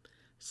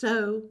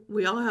 So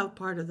we all have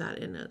part of that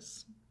in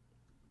us.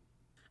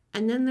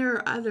 And then there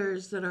are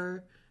others that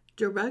are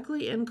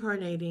directly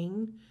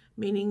incarnating,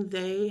 meaning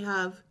they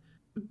have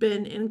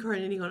been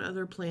incarnating on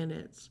other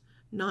planets,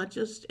 not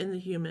just in the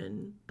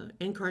human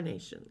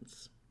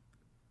incarnations.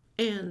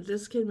 And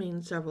this can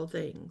mean several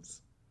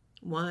things.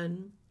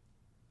 One,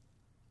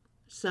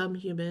 some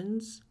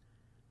humans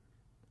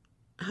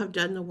have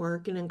done the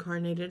work and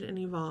incarnated and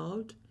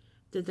evolved,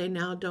 that they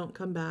now don't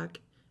come back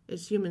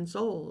as human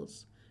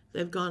souls.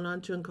 They've gone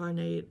on to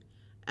incarnate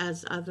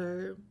as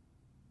other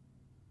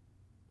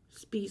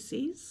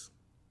species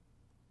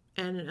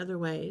and in other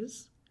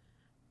ways.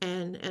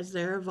 And as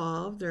they're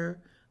evolved,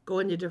 they're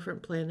going to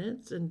different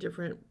planets and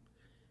different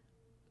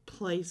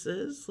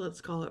places,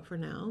 let's call it for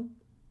now,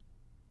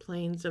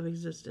 planes of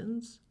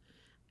existence.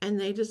 And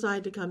they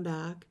decide to come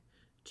back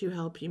to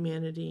help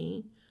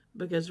humanity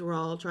because we're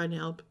all trying to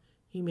help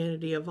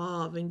humanity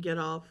evolve and get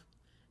off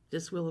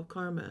this wheel of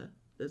karma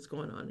that's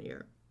going on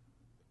here.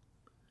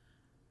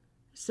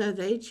 So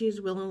they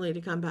choose willingly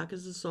to come back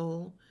as a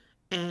soul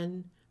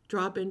and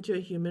drop into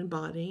a human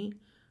body,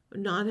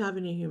 not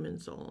having a human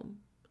soul,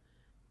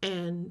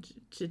 and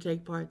to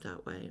take part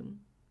that way.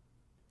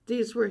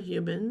 These were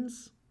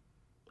humans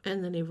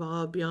and then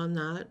evolved beyond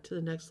that to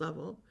the next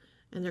level,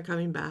 and they're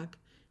coming back.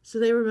 So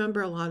they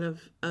remember a lot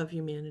of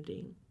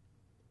humanity.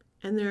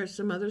 And there are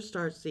some other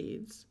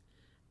starseeds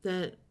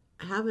that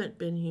haven't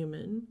been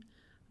human,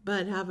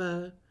 but have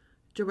a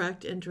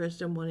direct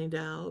interest in wanting to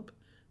help,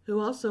 who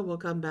also will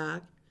come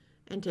back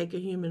and take a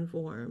human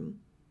form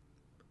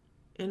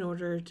in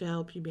order to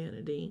help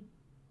humanity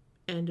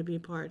and to be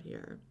part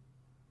here.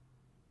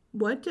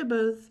 What do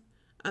both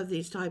of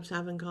these types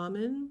have in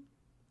common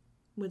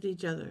with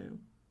each other?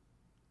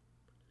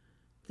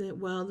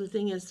 The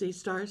thing is,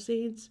 these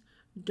starseeds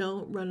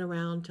don't run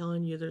around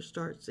telling you they're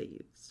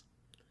starseeds.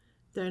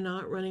 They're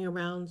not running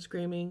around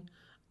screaming,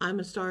 I'm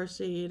a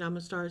starseed, I'm a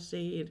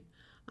starseed,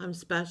 I'm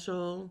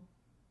special,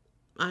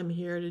 I'm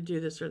here to do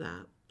this or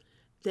that.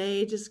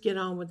 They just get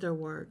on with their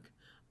work.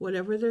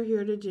 Whatever they're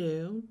here to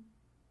do,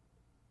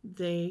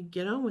 they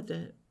get on with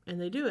it and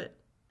they do it.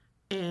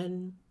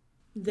 And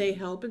they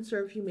help and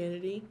serve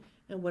humanity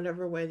in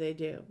whatever way they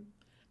do.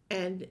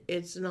 And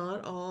it's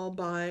not all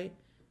by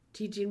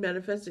teaching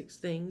metaphysics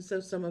things, though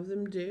some of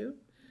them do.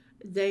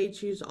 They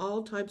choose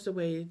all types of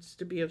ways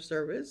to be of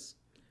service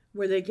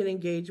where they can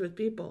engage with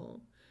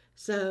people.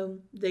 So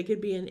they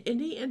could be in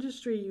any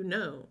industry you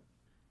know.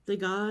 The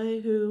guy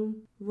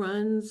who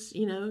runs,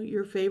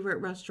 your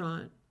favorite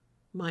restaurant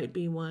might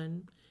be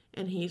one,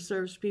 and he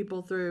serves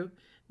people through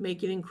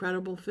making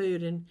incredible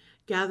food and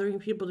gathering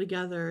people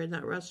together in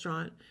that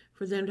restaurant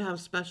for them to have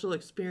special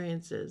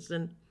experiences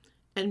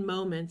and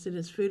moments, and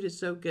his food is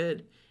so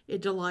good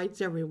it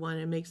delights everyone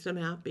and makes them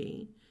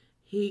happy.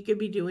 He could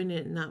be doing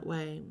it in that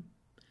way.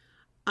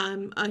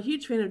 I'm a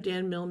huge fan of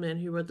Dan Millman,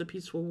 who wrote the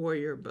Peaceful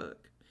Warrior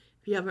book.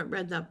 If you haven't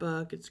read that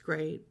book, it's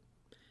great.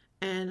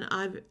 And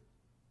I've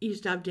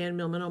used to have Dan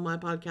Millman on my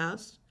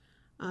podcast,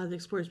 the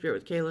Exploring Spirit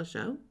with Kayla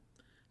show,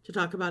 to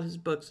talk about his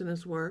books and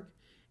his work.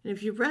 And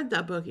if you've read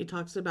that book, he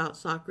talks about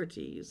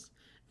Socrates,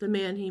 the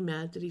man he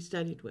met that he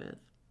studied with.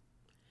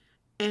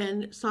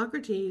 And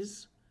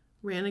Socrates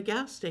ran a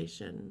gas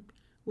station,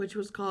 which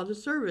was called a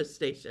service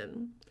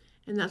station.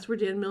 And that's where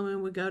Dan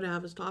Millman would go to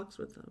have his talks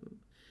with them.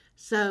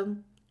 So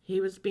he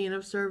was being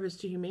of service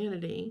to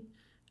humanity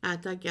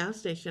at that gas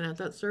station, at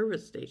that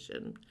service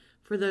station,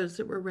 for those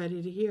that were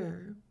ready to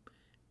hear,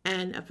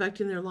 and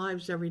affecting their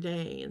lives every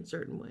day in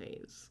certain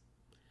ways.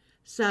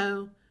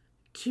 So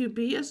to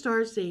be a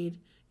starseed,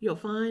 you'll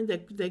find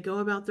that they go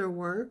about their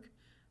work.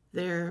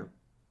 They're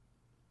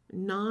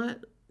not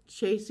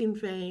chasing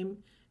fame,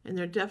 and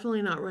they're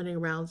definitely not running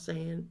around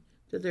saying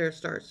that they're a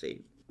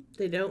starseed.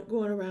 They don't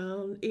go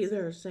around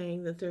either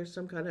saying that they're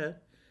some kind of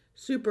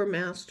super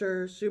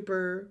master,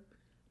 super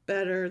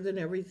better than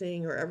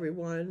everything or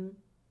everyone.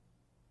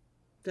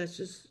 That's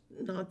just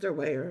not their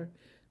way, or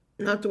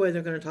not the way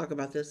they're going to talk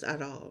about this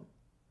at all.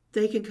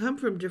 They can come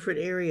from different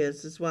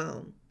areas as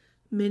well.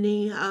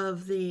 Many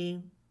of the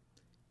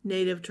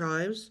native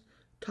tribes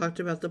talked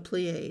about the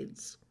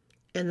Pleiades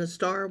and the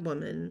star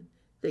woman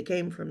that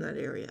came from that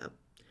area.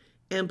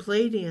 And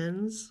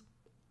Pleiadians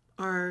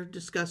are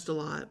discussed a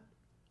lot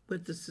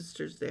with the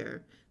sisters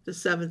there, the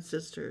seven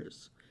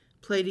sisters.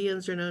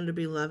 Pleiadians are known to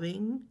be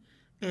loving,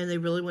 and they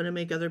really want to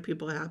make other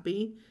people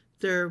happy.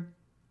 They're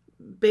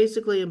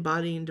basically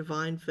embodying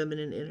divine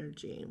feminine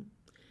energy,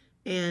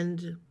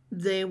 and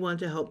they want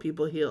to help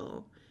people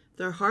heal.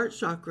 Their heart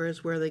chakra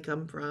is where they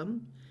come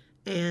from,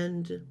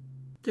 and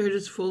they're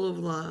just full of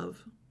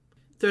love.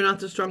 They're not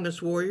the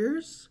strongest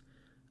warriors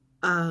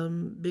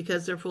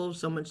because they're full of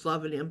so much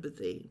love and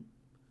empathy.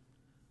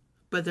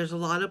 But there's a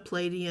lot of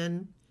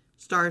Pleiadian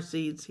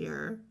starseeds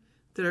here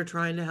that are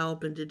trying to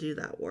help and to do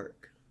that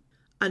work.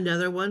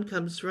 Another one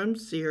comes from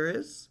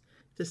Sirius,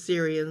 the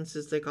Syrians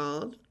as they're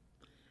called,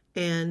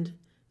 and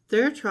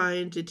they're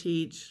trying to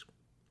teach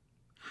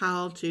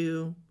how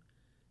to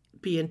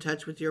be in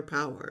touch with your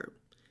power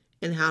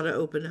and how to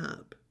open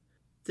up.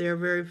 They're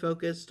very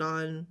focused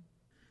on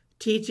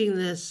teaching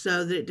this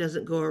so that it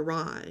doesn't go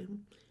awry.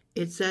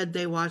 It said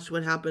they watched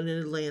what happened in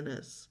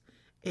Atlantis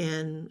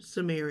and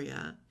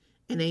Samaria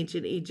and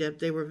ancient Egypt.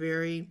 They were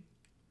very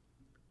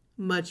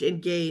much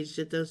engaged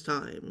at those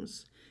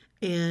times.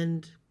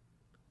 And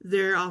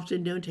they're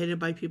often notated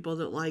by people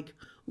that like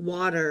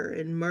water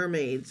and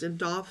mermaids and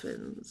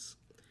dolphins.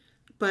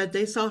 But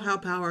they saw how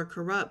power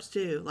corrupts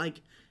too,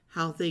 like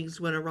how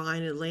things went awry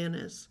in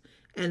Atlantis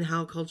and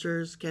how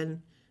cultures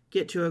can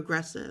get too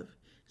aggressive.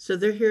 So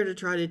they're here to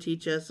try to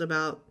teach us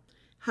about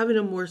having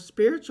a more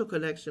spiritual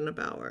connection to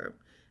power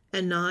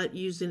and not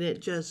using it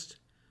just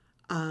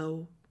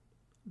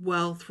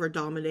wealth for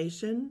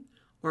domination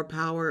or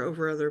power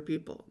over other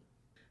people.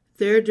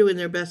 They're doing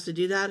their best to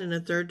do that in a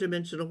third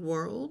dimensional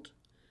world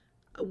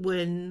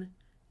when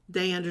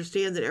they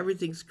understand that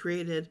everything's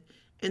created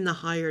in the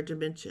higher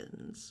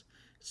dimensions.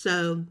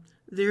 So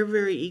they're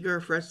very eager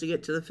for us to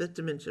get to the fifth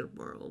dimension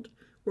world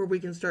where we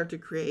can start to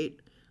create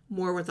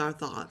more with our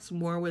thoughts,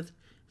 more with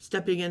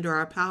stepping into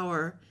our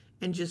power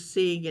and just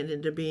seeing it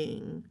into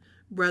being,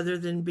 rather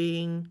than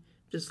being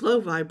this low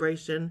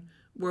vibration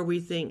where we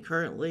think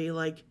currently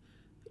like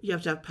you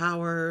have to have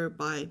power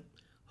by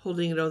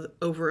holding it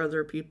over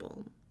other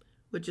people,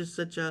 which is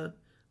such a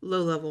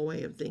low-level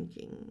way of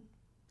thinking.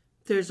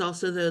 There's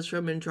also those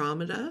from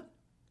Andromeda,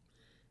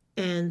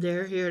 and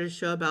they're here to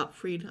show about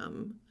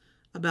freedom,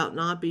 about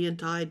not being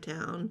tied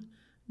down,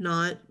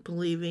 not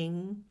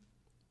believing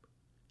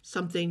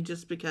something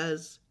just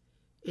because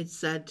it's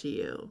said to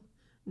you,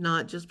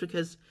 not just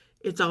because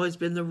it's always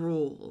been the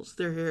rules.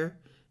 They're here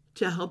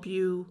to help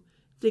you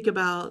think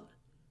about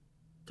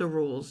the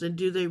rules, and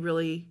do they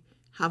really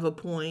have a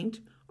point,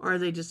 or are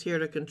they just here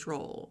to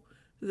control?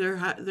 They're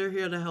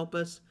here to help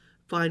us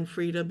find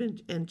freedom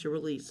and to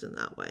release in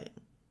that way.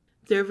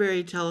 They're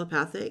very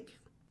telepathic,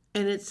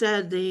 and it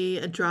said the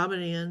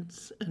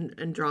Andromedan,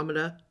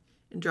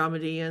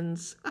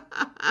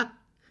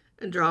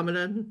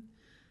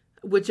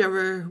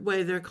 whichever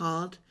way they're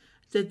called,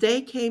 that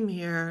they came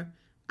here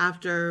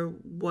after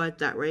what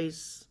that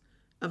race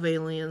of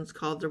aliens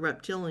called the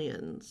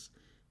reptilians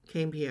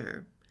came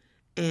here,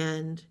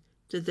 and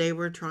that they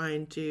were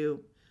trying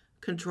to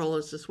control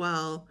us as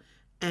well.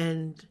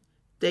 And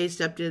they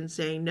stepped in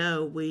saying,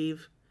 no,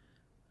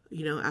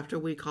 after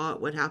we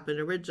caught what happened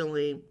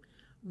originally,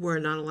 we're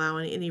not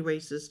allowing any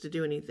races to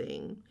do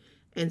anything.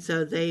 And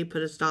so they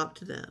put a stop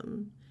to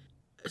them,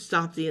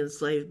 stop the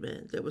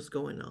enslavement that was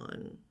going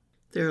on.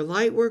 They're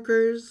light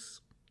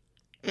workers,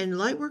 and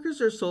light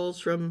workers are souls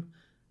from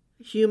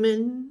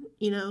human,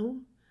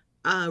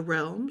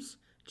 realms,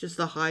 just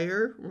the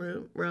higher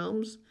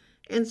realms,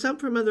 and some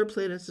from other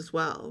planets as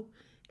well.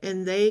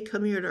 And they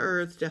come here to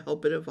Earth to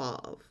help it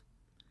evolve.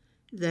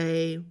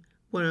 They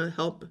want to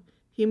help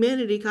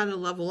humanity kind of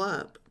level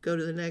up, go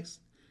to the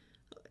next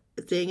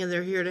thing, and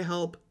they're here to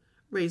help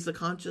raise the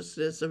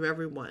consciousness of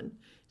everyone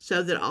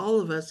so that all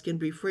of us can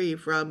be free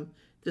from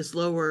this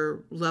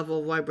lower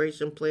level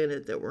vibration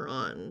planet that we're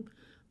on.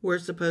 We're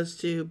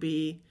supposed to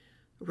be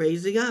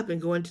raising up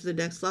and going to the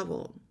next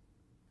level.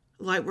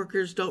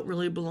 Lightworkers don't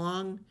really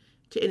belong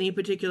to any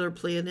particular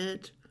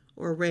planet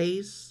or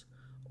race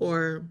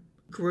or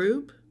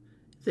group.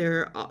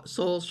 They're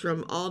souls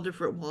from all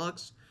different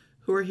walks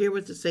who are here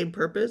with the same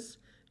purpose,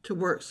 to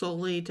work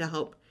solely to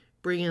help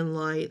bring in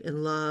light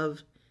and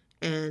love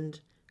and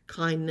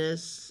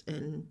kindness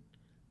and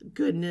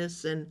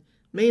goodness, and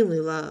mainly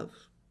love,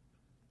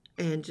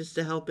 and just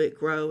to help it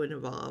grow and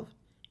evolve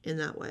in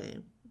that way.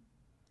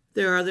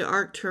 There are the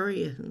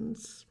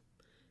Arcturians,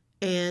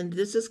 And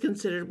this is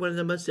considered one of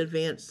the most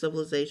advanced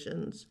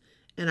civilizations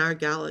in our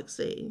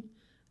galaxy.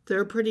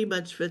 They're pretty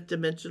much fifth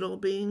dimensional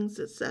beings,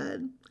 it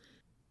said.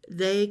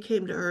 They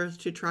came to Earth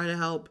to try to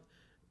help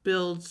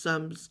build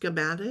some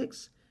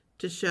schematics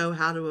to show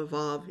how to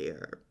evolve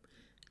here.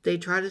 They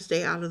try to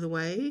stay out of the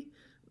way.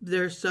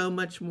 They're so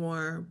much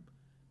more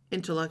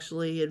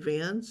intellectually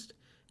advanced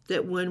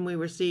that when we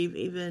receive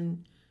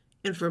even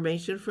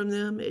information from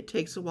them, it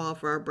takes a while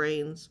for our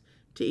brains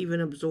to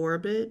even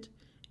absorb it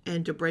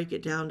and to break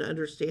it down to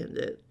understand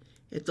it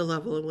at the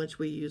level in which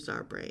we use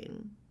our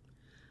brain.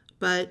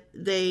 But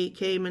they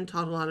came and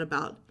taught a lot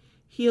about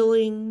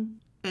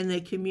healing, and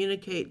they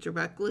communicate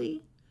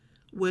directly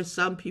with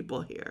some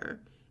people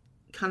here,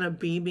 kind of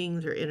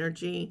beaming their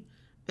energy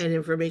and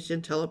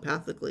information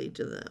telepathically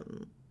to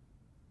them.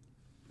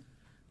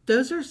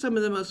 Those are some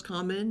of the most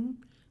common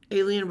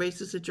alien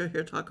races that you'll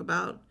hear talk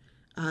about.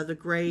 The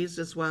Greys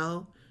as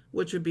well,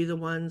 which would be the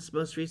ones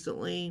most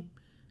recently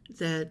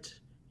that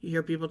you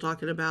hear people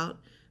talking about.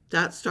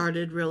 That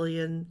started really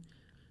in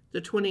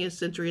the 20th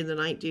century, in the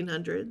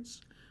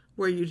 1900s,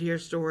 where you'd hear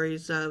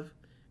stories of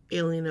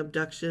alien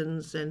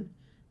abductions and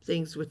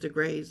things with the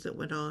Greys that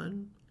went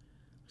on,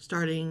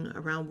 starting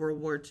around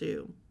World War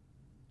II.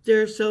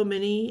 There are so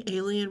many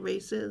alien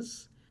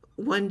races.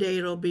 One day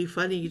it'll be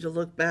funny to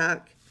look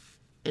back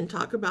and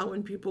talk about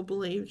when people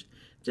believed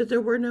that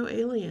there were no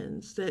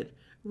aliens, that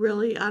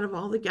really out of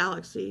all the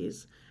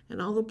galaxies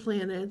and all the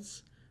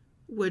planets,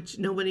 which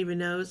no one even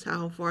knows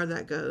how far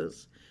that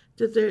goes,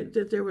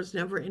 that there was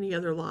never any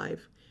other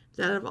life,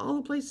 that out of all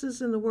the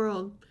places in the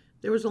world,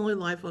 there was only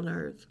life on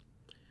Earth,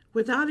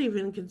 without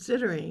even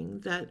considering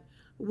that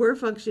we're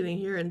functioning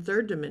here in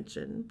third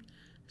dimension.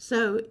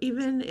 So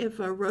even if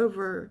a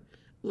rover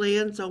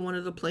lands on one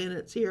of the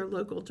planets here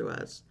local to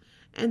us,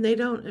 and they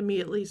don't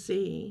immediately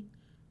see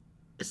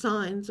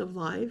signs of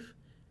life,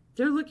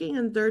 they're looking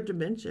in third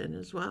dimension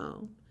as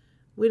well.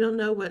 We don't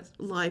know what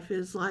life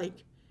is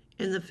like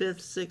in the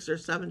fifth, sixth, or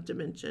seventh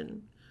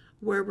dimension,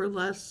 where we're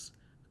less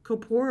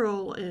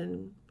corporeal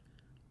in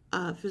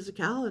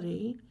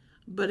physicality,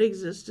 but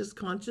exist as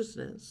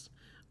consciousness.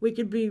 We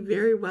could be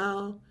very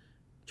well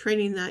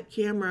training that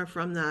camera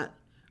from that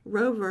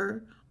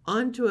rover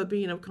onto a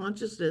being of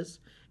consciousness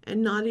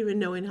and not even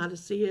knowing how to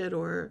see it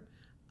or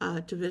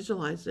to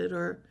visualize it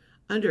or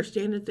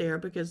understand it there,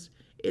 because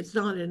it's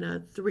not in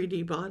a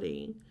 3D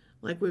body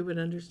like we would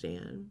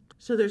understand.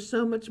 So there's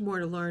so much more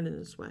to learn in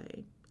this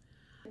way.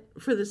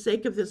 For the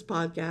sake of this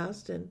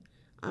podcast, and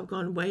I've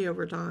gone way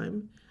over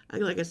time,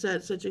 like I said,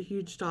 it's such a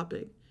huge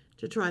topic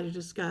to try to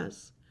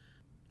discuss.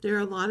 There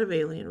are a lot of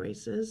alien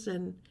races,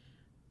 and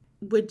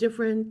with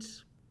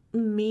different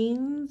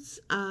means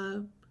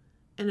and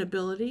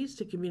abilities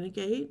to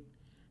communicate,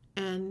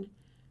 and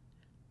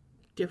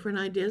different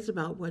ideas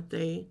about what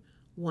they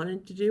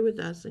wanted to do with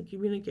us and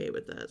communicate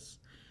with us.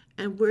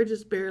 And we're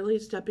just barely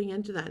stepping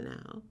into that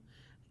now,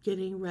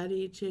 getting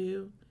ready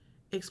to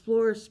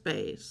explore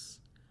space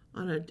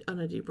on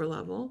a deeper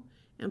level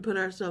and put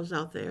ourselves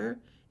out there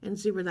and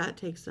see where that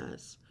takes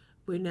us.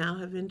 We now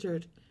have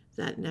entered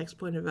that next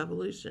point of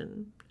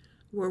evolution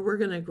where we're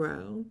going to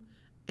grow,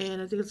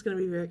 and I think it's going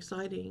to be very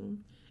exciting.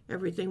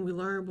 Everything we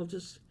learn will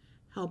just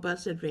help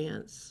us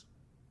advance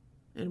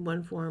in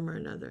one form or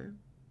another.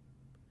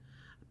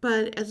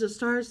 But as a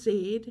star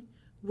seed,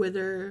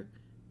 whether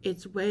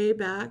it's way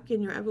back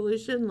in your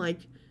evolution, like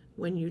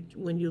when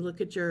you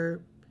look at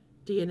your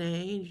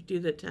DNA and you do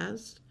the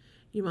test,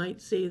 you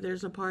might see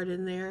there's a part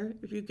in there,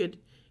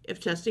 if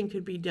testing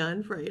could be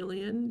done for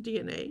alien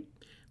DNA,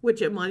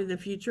 which it might in the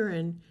future,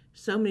 and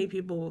so many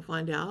people will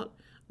find out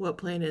what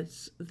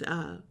planets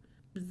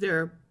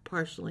they're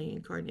partially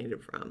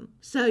incarnated from.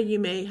 So you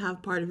may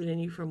have part of it in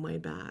you from way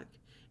back,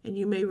 and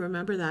you may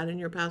remember that in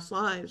your past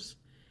lives,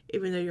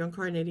 even though you're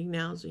incarnating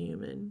now as a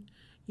human.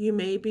 You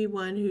may be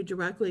one who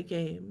directly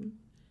came,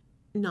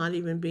 not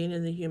even being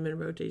in the human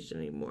rotation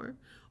anymore.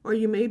 Or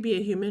you may be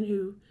a human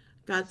who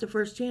got the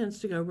first chance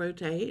to go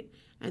rotate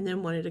and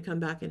then wanted to come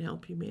back and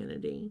help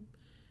humanity.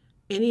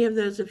 Any of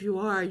those, if you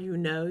are, you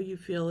know, you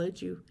feel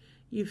it,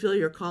 you feel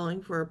you're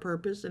calling for a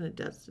purpose and a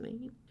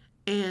destiny.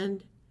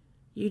 And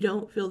you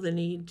don't feel the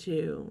need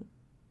to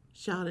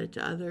shout it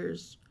to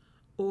others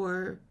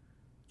or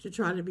to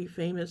try to be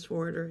famous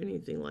for it or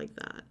anything like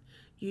that.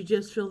 You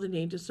just feel the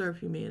need to serve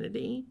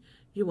humanity.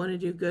 You want to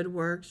do good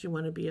works. You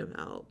want to be of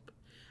help.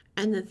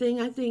 And the thing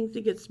I think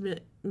that gets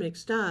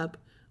mixed up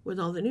with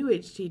all the New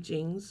Age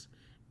teachings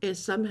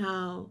is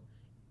somehow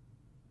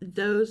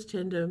those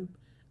tend to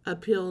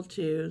appeal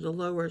to the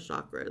lower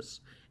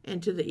chakras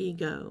and to the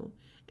ego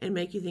and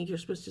make you think you're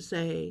supposed to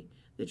say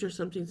that you're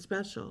something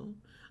special.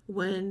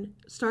 When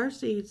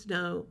starseeds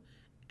know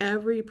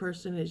every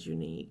person is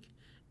unique,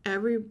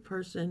 every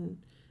person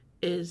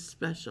is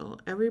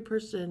special, every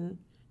person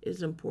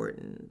is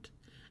important,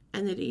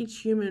 and that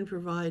each human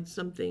provides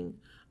something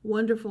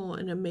wonderful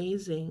and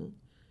amazing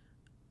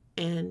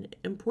and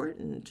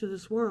important to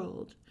this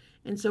world.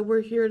 And so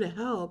we're here to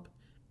help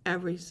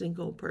every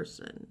single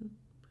person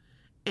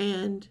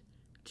and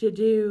to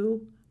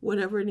do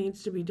whatever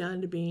needs to be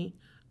done to be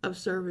of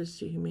service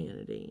to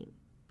humanity.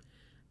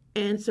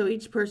 And so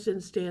each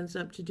person stands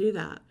up to do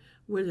that,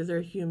 whether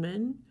they're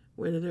human,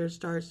 whether they're a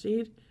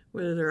starseed,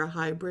 whether they're a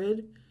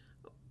hybrid.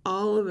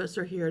 All of us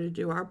are here to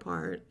do our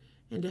part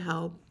and to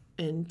help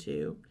and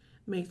to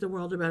make the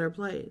world a better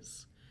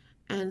place.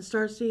 And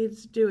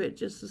starseeds do it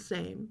just the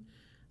same.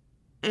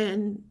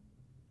 And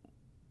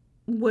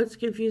what's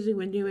confusing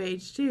with New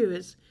Age too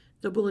is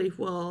the belief,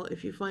 well,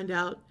 if you find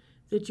out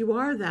that you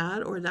are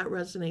that, or that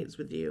resonates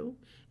with you,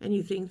 and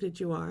you think that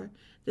you are,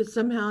 that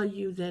somehow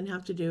you then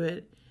have to do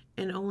it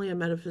in only a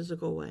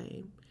metaphysical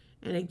way.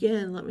 And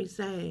again, let me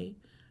say,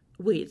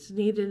 it's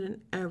needed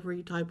in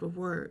every type of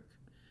work.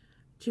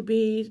 To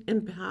be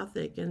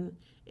empathic and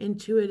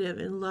intuitive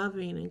and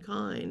loving and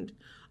kind,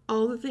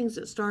 all the things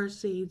that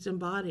starseeds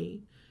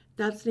embody,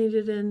 that's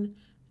needed in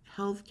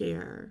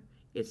healthcare.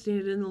 It's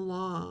needed in the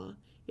law.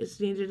 It's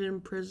needed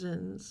in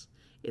prisons.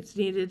 It's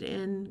needed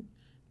in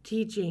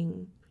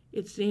teaching.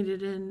 It's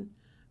needed in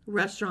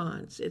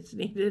restaurants. It's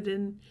needed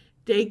in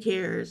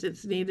daycares.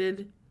 It's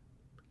needed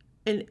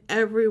in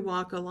every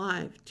walk of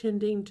life,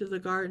 tending to the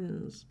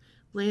gardens,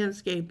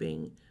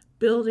 landscaping,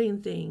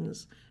 building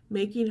things,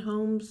 making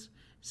homes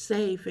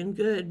safe and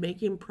good,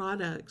 making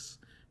products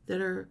that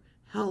are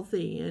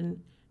healthy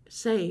and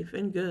safe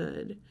and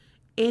good.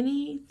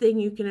 Anything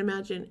you can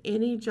imagine,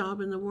 any job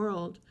in the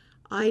world,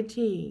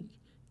 IT,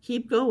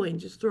 keep going,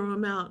 just throw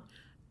them out.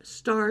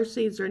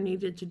 Starseeds are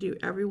needed to do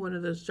every one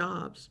of those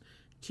jobs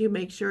to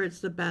make sure it's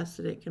the best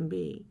that it can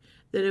be,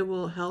 that it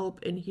will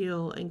help and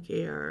heal and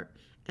care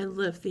and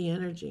lift the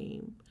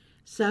energy.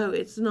 So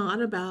it's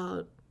not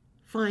about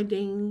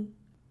finding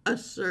a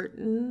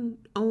certain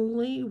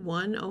only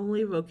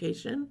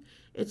vocation.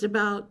 It's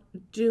about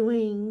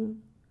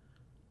doing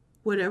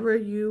whatever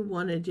you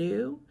want to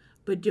do,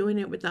 but doing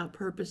it with that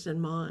purpose in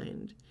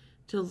mind,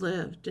 to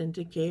lift and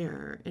to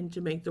care and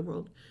to make the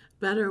world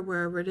better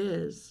wherever it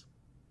is.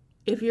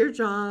 If your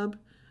job,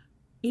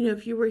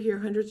 if you were here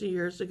hundreds of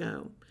years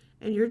ago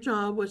and your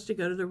job was to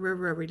go to the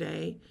river every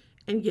day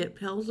and get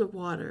pails of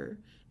water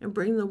and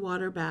bring the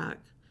water back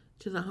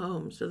to the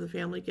home so the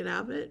family could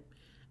have it,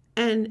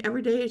 and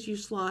every day as you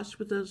sloshed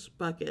with those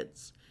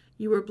buckets,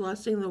 you were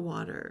blessing the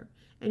water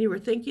and you were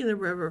thanking the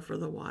river for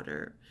the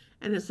water.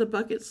 And as the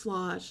bucket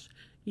sloshed,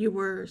 you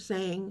were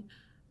saying,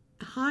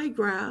 "Hi,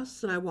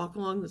 grass, that I walk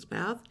along this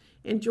path.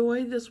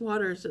 Enjoy this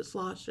water as it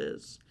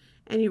sloshes."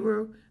 And you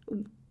were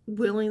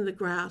willing the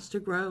grass to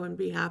grow and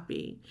be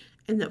happy,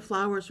 and that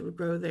flowers would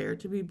grow there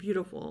to be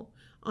beautiful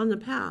on the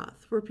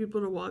path for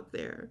people to walk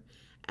there.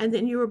 And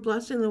then you were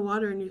blessing the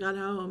water and you got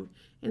home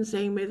and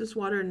saying, "May this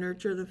water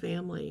nurture the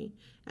family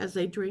as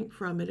they drink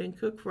from it and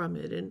cook from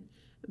it and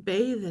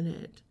bathe in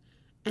it."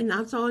 And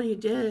that's all you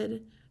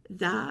did.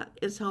 That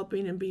is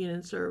helping and being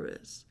in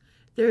service.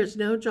 There is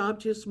no job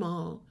too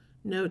small,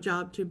 no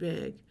job too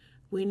big.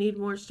 We need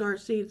more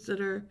starseeds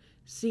that are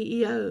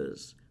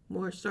CEOs,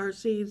 more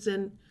starseeds,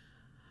 and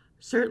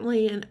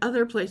certainly in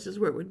other places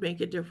where it would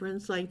make a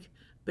difference, like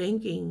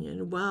banking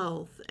and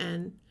wealth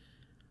and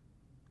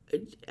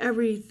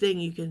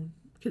everything you can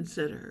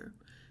consider.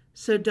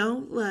 So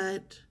don't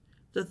let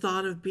the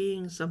thought of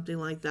being something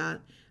like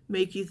that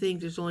make you think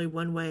there's only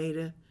one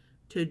way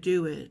to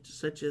do it,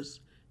 such as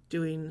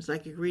doing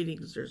psychic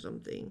readings or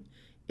something.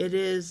 It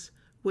is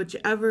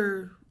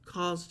whichever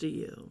calls to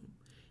you.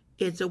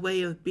 It's a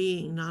way of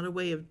being, not a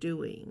way of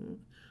doing.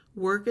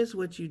 Work is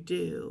what you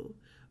do,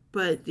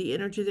 but the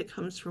energy that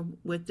comes from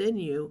within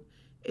you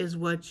is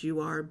what you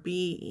are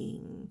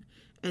being.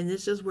 And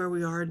this is where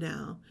we are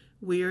now.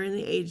 We are in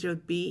the age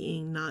of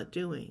being, not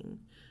doing.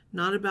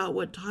 Not about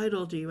what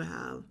title do you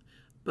have,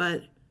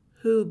 but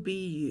who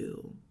be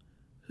you?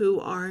 Who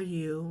are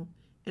you?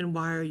 And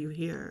why are you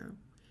here?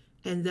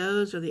 And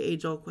those are the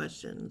age-old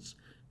questions.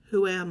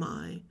 Who am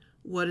I?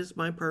 What is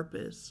my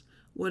purpose?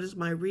 What is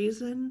my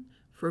reason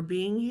for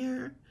being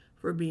here,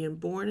 for being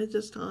born at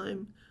this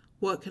time?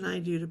 What can I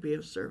do to be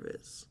of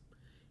service?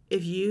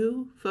 If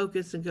you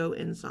focus and go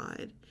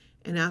inside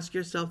and ask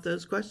yourself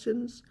those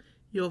questions,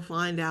 you'll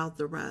find out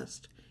the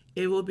rest.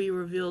 It will be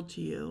revealed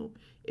to you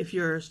if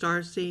you're a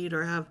starseed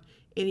or have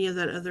any of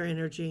that other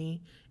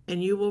energy,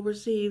 and you will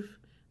receive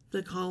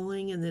the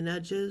calling and the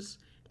nudges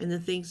and the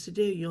things to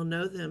do. You'll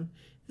know them.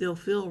 They'll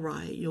feel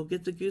right. You'll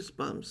get the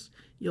goosebumps.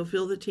 You'll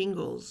feel the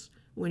tingles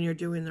when you're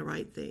doing the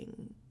right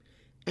thing.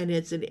 And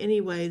it's in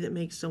any way that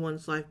makes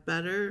someone's life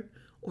better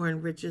or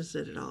enriches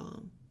it at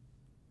all.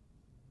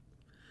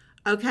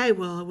 Okay,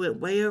 well, I went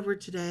way over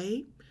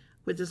today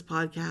with this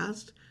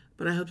podcast,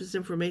 but I hope this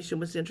information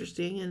was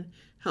interesting and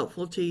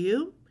helpful to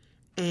you,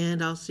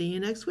 and I'll see you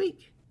next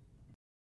week.